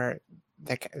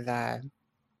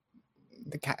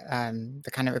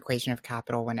kind of equation of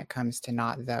capital when it comes to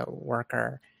not the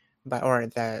worker, how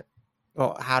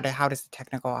does the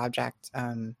technical object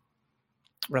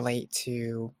relate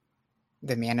to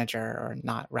the manager or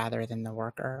not, rather than the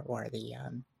worker or the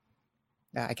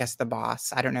I guess the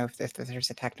boss? I don't know if there's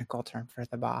a technical term for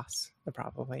the boss. There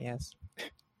probably is.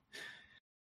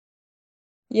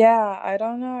 Yeah, I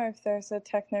don't know if there's a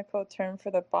technical term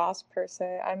for the boss per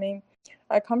se. I mean,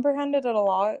 I comprehended it a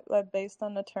lot, based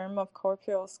on the term of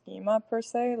corporeal schema per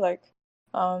se.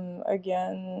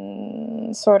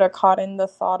 Again, sort of caught in the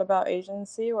thought about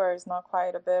agency, where it's not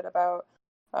quite a bit about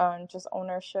just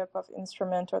ownership of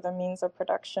instrument or the means of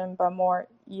production, but more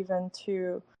even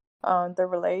to the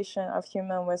relation of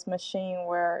human with machine,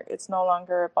 where it's no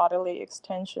longer a bodily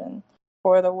extension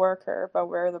for the worker, but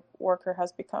where the worker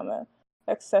has become a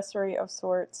accessory of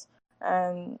sorts.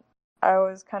 And I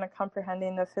was kind of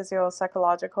comprehending the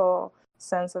physio-psychological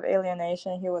sense of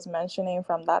alienation he was mentioning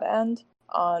from that end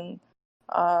on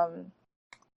the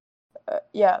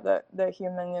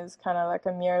human is kind of like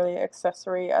a merely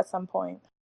accessory at some point,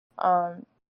 but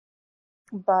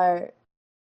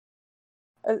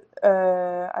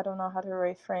I don't know how to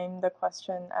reframe the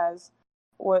question as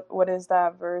what is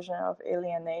that version of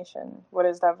alienation? What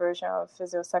is that version of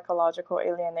physio-psychological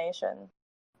alienation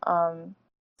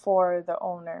for the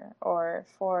owner or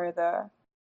for the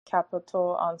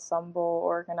capital ensemble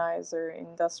organizer,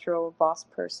 industrial boss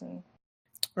person?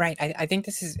 Right. I think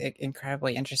this is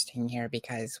incredibly interesting here,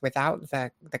 because without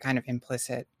the kind of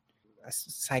implicit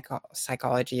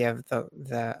psychology of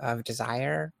of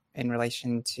desire in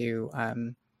relation to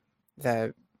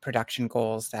the production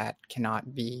goals that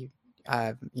cannot be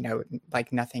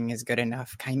nothing is good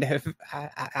enough kind of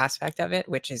aspect of it,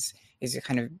 which is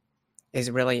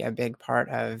really a big part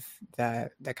of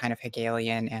the kind of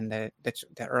Hegelian and the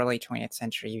early 20th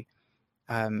century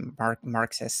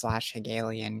Marxist /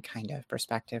 Hegelian kind of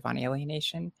perspective on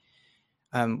alienation.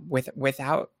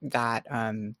 Without that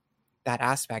that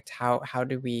aspect, how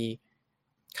do we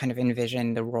kind of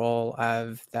envision the role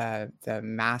of the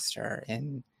master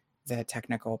in the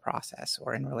technical process,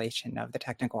 or in relation of the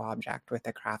technical object with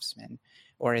the craftsman?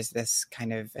 Or is this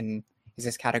kind of is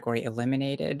this category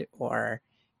eliminated, or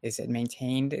is it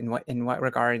maintained? In what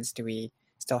regards do we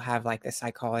still have like the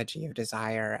psychology of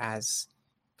desire as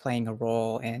playing a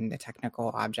role in the technical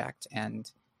object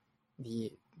and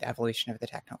the evolution of the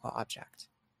technical object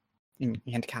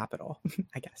and capital?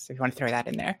 I guess, if you want to throw that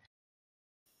in there.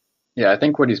 Yeah, I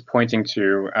think what he's pointing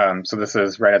to, so this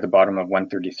is right at the bottom of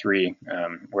 133,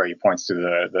 where he points to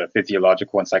the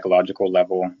physiological and psychological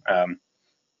level,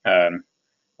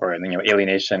 or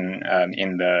alienation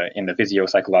in the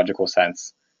physio-psychological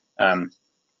sense. I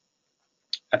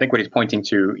think what he's pointing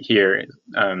to here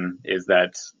is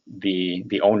that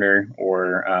the owner,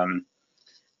 or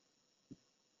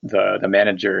the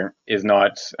manager is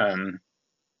not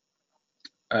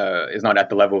at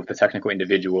the level of the technical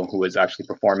individual who is actually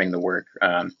performing the work,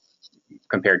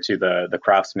 compared to the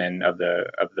craftsman of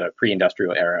the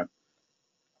pre-industrial era.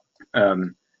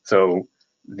 So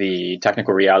the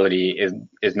technical reality is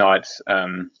not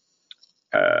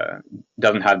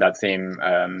doesn't have that same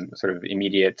sort of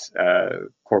immediate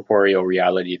corporeal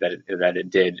reality that it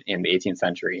did in the 18th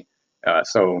century.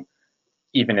 So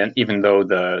even though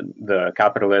the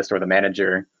capitalist or the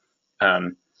manager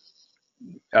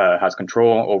has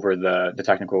control over the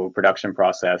technical production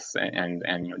process and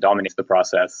dominates the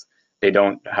process, they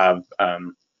don't have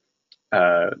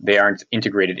they aren't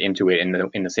integrated into it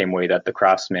in the same way that the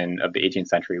craftsman of the 18th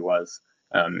century was.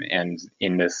 And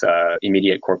in this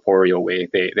immediate corporeal way,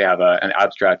 they have an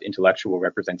abstract intellectual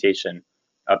representation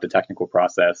of the technical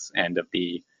process and of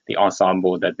the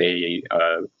ensemble that they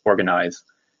organize,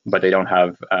 but they don't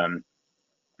have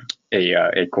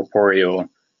a corporeal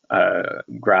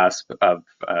grasp of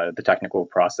the technical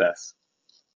process.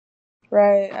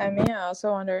 Right. I mean, I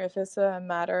also wonder if it's a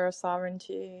matter of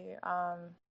sovereignty. I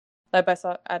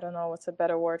don't know what's a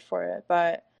better word for it,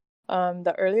 but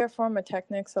the earlier form of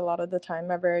techniques a lot of the time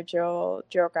are very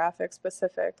geographic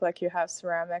specific. Like you have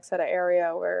ceramics at an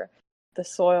area where the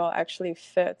soil actually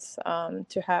fits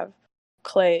to have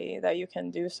clay that you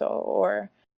can do so, or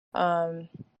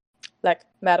like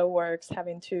metalworks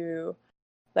having to,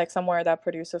 like somewhere that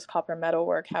produces copper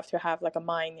metalwork, have to have like a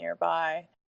mine nearby.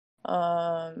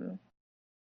 But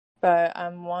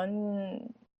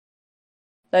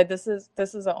like this is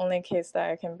the only case that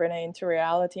I can bring it into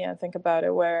reality and think about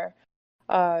it, where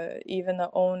even the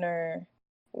owner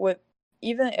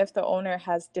even if the owner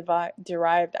has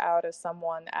derived out of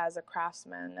someone as a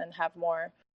craftsman and have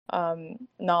more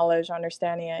knowledge,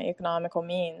 understanding, and economical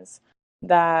means,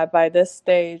 that by this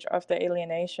stage of the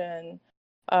alienation,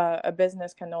 a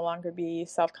business can no longer be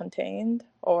self-contained,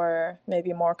 or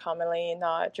maybe more commonly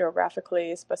not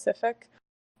geographically specific,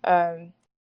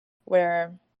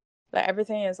 where like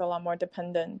everything is a lot more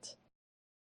dependent.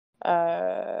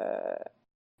 I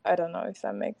don't know if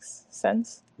that makes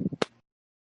sense.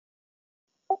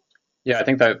 Yeah, I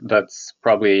think that's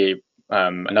probably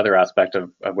another aspect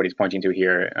of what he's pointing to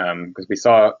here, because we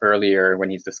saw earlier when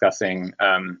he's discussing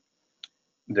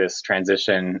this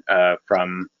transition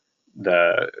from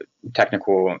the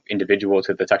technical individual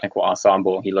to the technical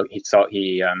ensemble.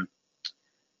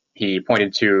 He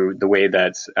pointed to the way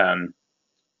that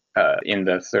in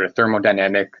the sort of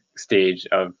thermodynamic stage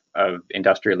of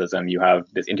industrialism, you have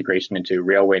this integration into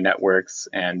railway networks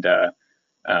and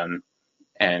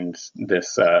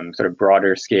this sort of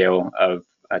broader scale of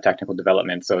technical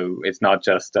development. So it's not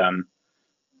just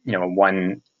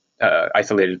one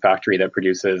isolated factory that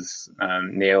produces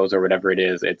nails or whatever it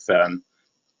is. It's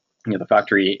the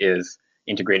factory is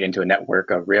integrated into a network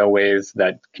of railways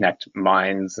that connect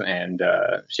mines and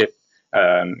ship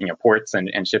ports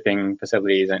and shipping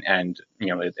facilities, and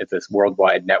it's this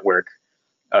worldwide network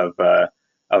of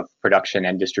production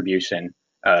and distribution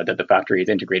that the factory is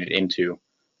integrated into.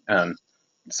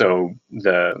 So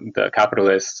the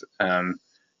capitalist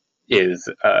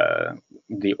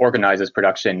organizes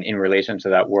production in relation to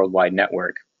that worldwide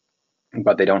network,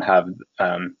 but they don't have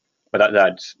but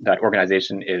that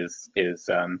organization is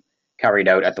carried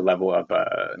out at the level of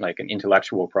like an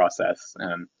intellectual process,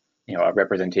 a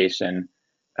representation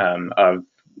of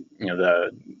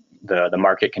the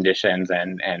market conditions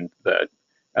and the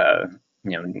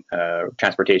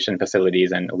transportation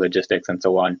facilities and logistics and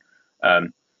so on,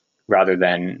 rather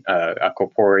than a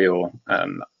corporeal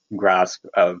grasp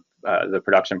of the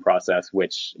production process,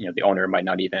 which the owner might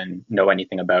not even know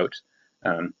anything about.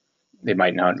 They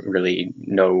might not really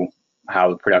know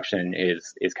how production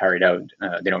is carried out.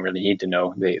 They don't really need to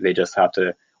know. They just have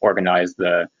to organize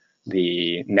the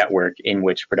network in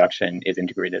which production is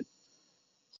integrated.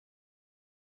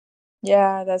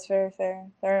 Yeah, that's very fair.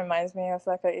 That reminds me of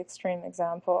like an extreme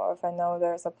example of, I know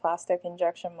there's a plastic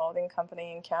injection molding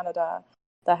company in Canada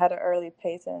that had an early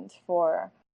patent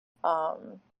for,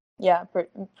 yeah,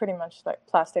 pretty much like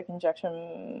plastic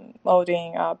injection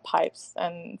molding pipes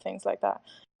and things like that.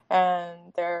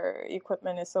 And their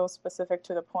equipment is so specific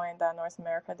to the point that North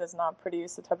America does not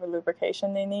produce the type of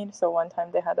lubrication they need. So one time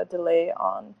they had a delay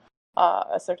on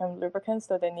a certain lubricants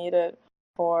that they needed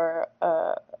for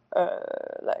a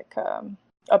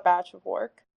batch of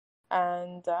work,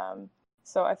 and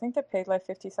so I think they paid like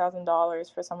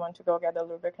 $50,000 for someone to go get the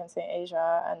lubricants in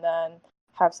Asia, and then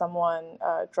have someone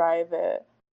drive it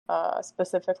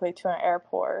specifically to an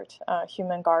airport,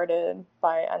 human guarded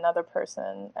by another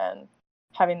person, and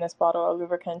having this bottle of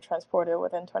lubricant transported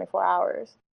within 24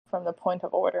 hours from the point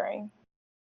of ordering.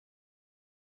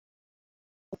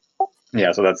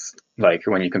 Yeah, so that's like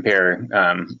when you compare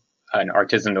an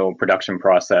artisanal production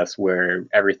process where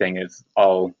everything is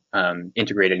all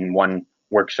integrated in one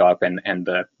workshop, and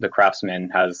the craftsman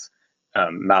has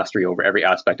mastery over every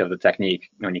aspect of the technique.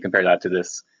 When you compare that to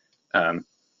this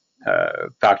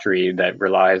factory that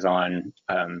relies on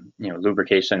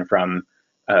lubrication from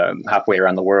halfway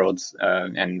around the world,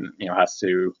 and has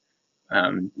to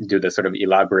do this sort of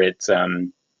elaborate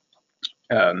sort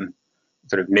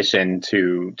of mission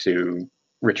to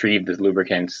retrieve this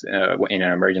lubricant in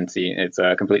an emergency. It's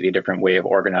a completely different way of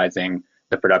organizing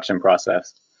the production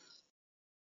process.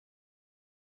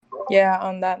 Yeah,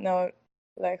 on that note,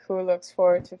 like, who looks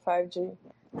forward to 5G?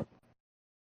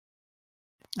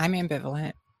 I'm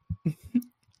ambivalent.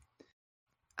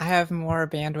 I have more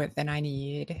bandwidth than I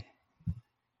need.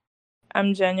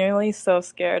 I'm genuinely so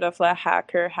scared of a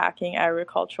hacker hacking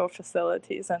agricultural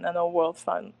facilities and then the world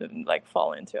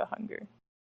fall into a hunger.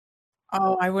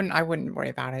 Oh, I wouldn't worry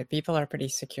about it. People are pretty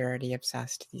security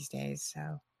obsessed these days,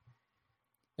 so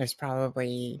there's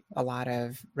probably a lot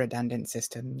of redundant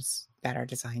systems that are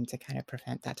designed to kind of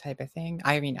prevent that type of thing.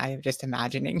 I mean, I'm just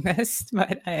imagining this,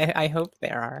 but I hope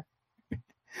there are.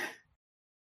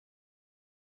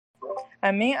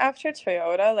 I mean, after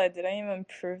Toyota, like, didn't even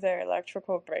improve their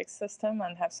electrical brake system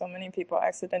and have so many people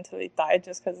accidentally died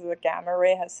just because the gamma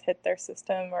ray has hit their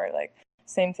system, or like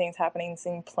same things happening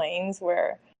in planes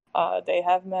where they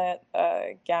have met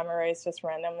gamma rays just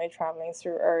randomly traveling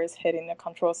through Earth, hitting the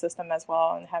control system as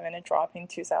well, and having it dropping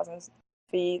 2,000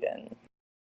 feet, and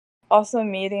also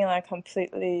meeting like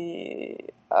completely,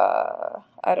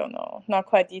 I don't know, not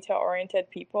quite detail-oriented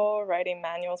people writing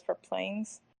manuals for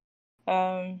planes.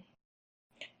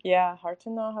 Yeah, hard to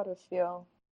know how to feel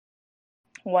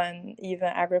when even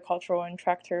agricultural and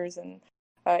tractors and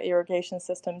irrigation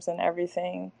systems and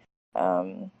everything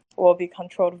will be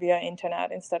controlled via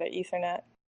internet instead of Ethernet.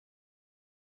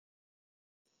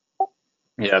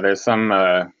 Yeah, there's some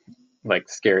like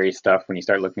scary stuff when you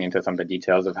start looking into some of the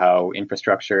details of how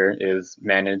infrastructure is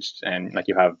managed, and like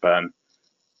you have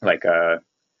like a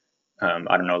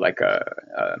I don't know, like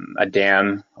a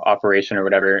dam operation or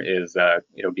whatever is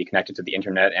it'll be connected to the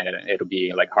internet, and it'll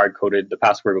be like hard coded. The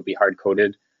password will be hard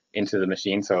coded into the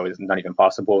machine, so it's not even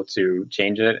possible to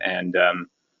change it. And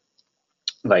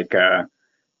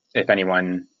if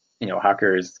anyone,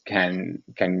 hackers can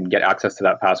get access to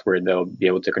that password, they'll be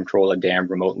able to control a dam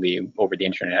remotely over the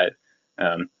internet.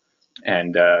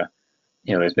 And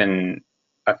there's been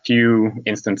a few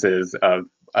instances of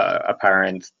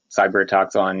apparent cyber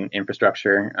attacks on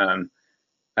infrastructure,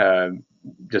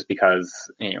 just because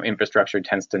infrastructure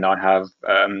tends to not have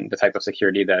the type of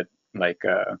security that like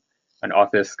an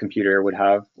office computer would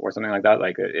have, or something like that.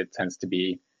 Like it tends to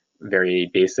be very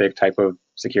basic type of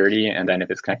security, and then if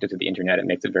it's connected to the internet, it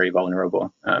makes it very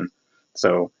vulnerable.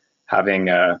 So having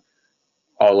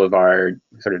all of our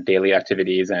sort of daily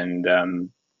activities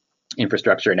and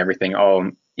infrastructure and everything all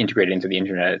integrated into the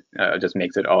internet just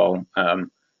makes it all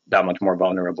that much more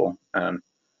vulnerable.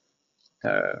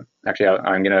 Actually,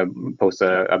 I'm going to post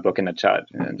a book in the chat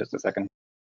in just a second.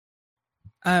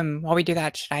 While we do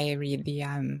that, should I read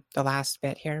the last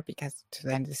bit here, because to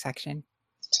the end of the section?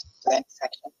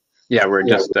 Yeah, we're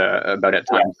just about at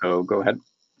time, so go ahead.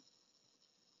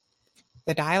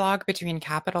 The dialogue between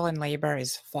capital and labor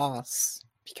is false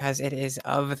because it is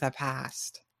of the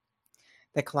past.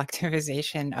 The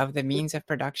collectivization of the means of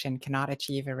production cannot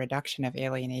achieve a reduction of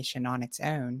alienation on its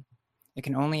own. It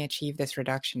can only achieve this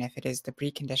reduction if it is the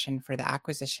precondition for the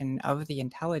acquisition of the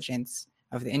intelligence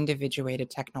of the individuated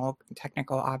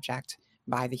technical object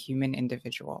by the human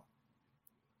individual.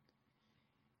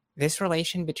 This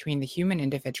relation between the human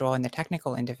individual and the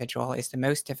technical individual is the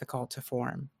most difficult to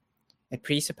form. It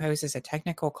presupposes a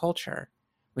technical culture,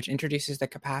 which introduces the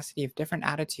capacity of different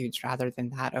attitudes rather than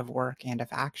that of work and of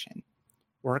action.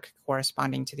 work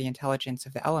corresponding to the intelligence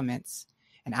of the elements,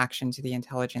 and action to the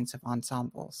intelligence of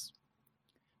ensembles.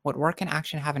 What work and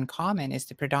action have in common is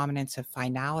the predominance of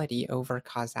finality over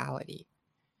causality.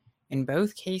 In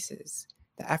both cases,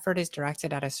 the effort is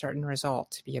directed at a certain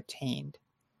result to be obtained.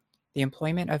 The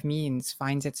employment of means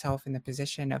finds itself in the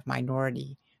position of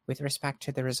minority with respect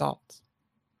to the result.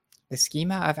 The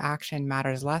schema of action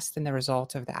matters less than the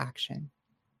result of the action.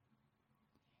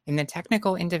 In the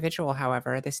technical individual,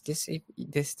 however, this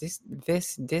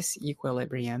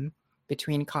disequilibrium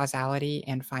between causality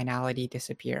and finality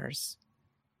disappears.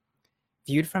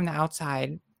 Viewed from the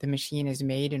outside, the machine is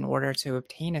made in order to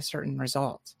obtain a certain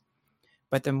result.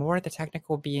 But the more the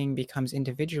technical being becomes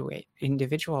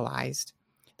individualized,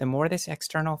 the more this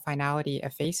external finality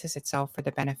effaces itself for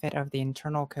the benefit of the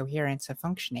internal coherence of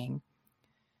functioning.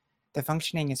 The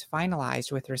functioning is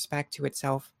finalized with respect to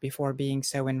itself before being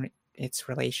so in its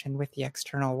relation with the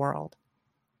external world.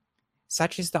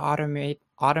 Such is the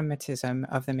automatism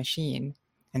of the machine,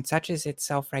 and such is its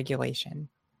self-regulation.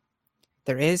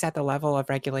 There is at the level of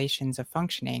regulations of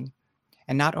functioning,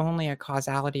 and not only a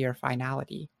causality or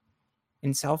finality.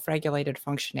 In self-regulated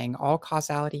functioning, all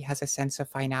causality has a sense of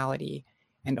finality,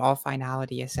 and all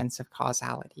finality a sense of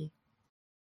causality.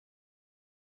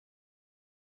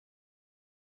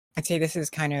 I'd say this is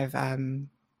kind of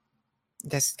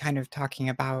talking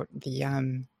about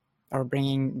the or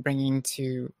bringing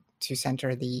to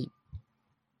center the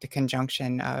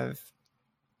conjunction of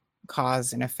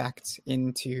cause and effect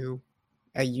into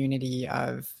a unity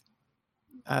of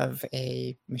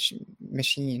a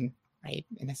machine, right?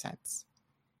 In a sense,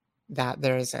 that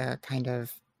there's a kind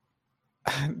of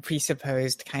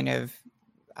presupposed kind of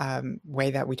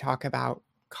way that we talk about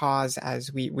cause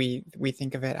as we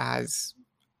think of it as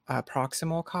a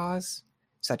proximal cause,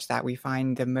 such that we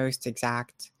find the most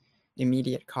exact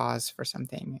immediate cause for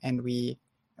something, and we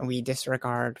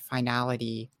disregard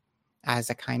finality as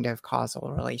a kind of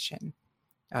causal relation.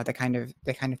 The kind of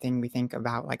thing we think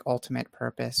about like ultimate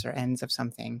purpose or ends of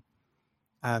something,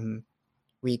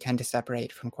 we tend to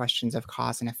separate from questions of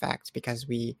cause and effect, because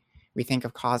we think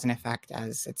of cause and effect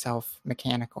as itself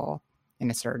mechanical in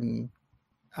a certain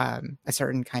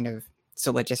kind of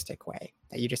syllogistic way,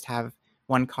 that you just have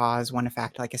one cause, one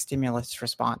effect, like a stimulus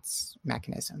response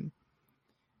mechanism.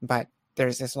 But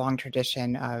there's this long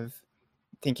tradition of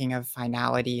thinking of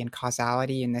finality and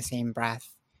causality in the same breath,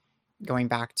 going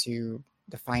back to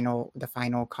the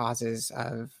final causes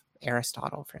of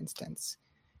Aristotle, for instance,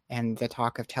 and the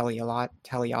talk of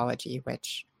teleology,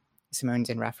 which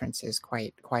Simonsen references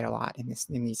quite a lot in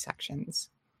these sections.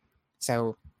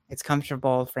 So it's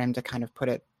comfortable for him to kind of put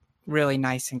it really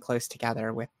nice and close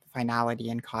together with finality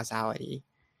and causality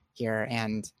here,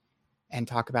 and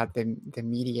talk about the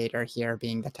mediator here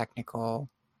being the technical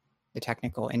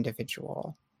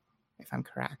individual, if I'm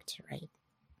correct, right?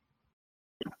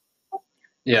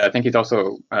 Yeah, I think he's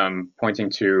also pointing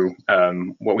to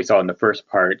what we saw in the first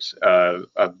part of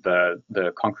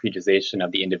the concretization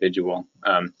of the individual.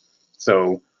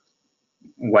 So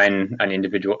when a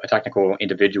technical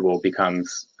individual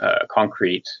becomes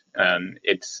concrete,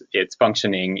 its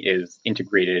functioning is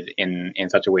integrated in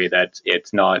such a way that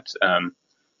it's not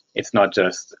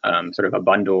just sort of a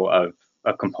bundle of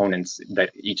components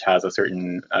that each has a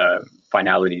certain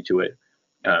finality to it.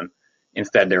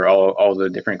 Instead, they're all the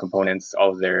different components,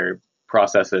 all of their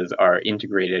processes are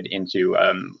integrated into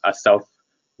a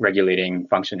self-regulating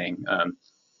functioning,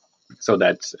 so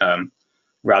that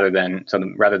rather than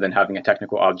having a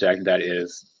technical object that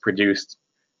is produced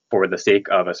for the sake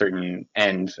of a certain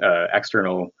end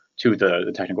external to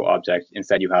the technical object,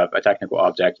 instead you have a technical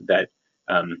object that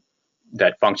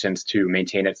functions to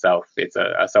maintain itself. It's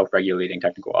a self-regulating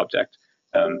technical object.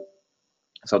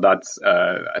 So that's,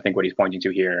 I think, what he's pointing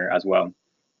to here as well.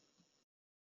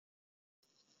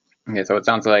 Okay, so it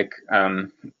sounds like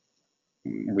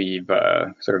we've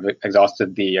sort of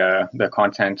exhausted the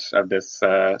content of this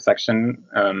section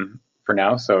for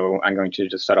now. So I'm going to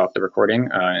just shut off the recording,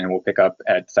 and we'll pick up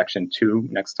at section 2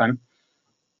 next time.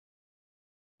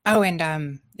 Oh,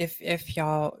 and if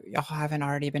y'all haven't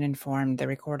already been informed, the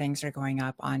recordings are going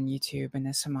up on YouTube in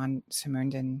the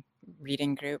Simonsen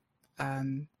reading group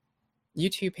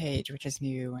YouTube page, which is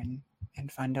new and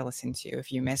fun to listen to.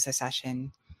 If you miss a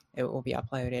session, it will be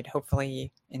uploaded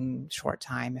hopefully in short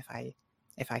time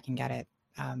if I can get it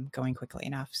going quickly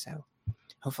enough. So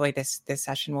hopefully this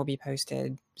session will be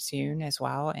posted soon as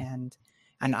well, and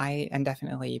I am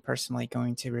definitely personally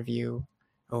going to review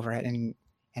over it and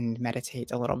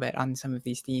meditate a little bit on some of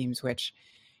these themes, which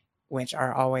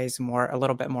are always a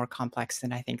little bit more complex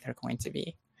than I think they're going to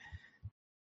be.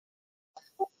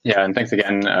 Yeah, and thanks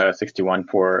again, 61,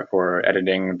 for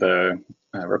editing the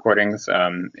recordings.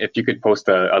 If you could post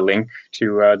a link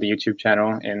to the YouTube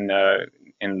channel in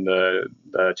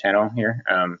the channel here,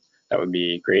 that would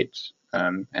be great.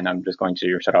 And I'm just going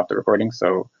to shut off the recording.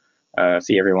 So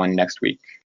see everyone next week.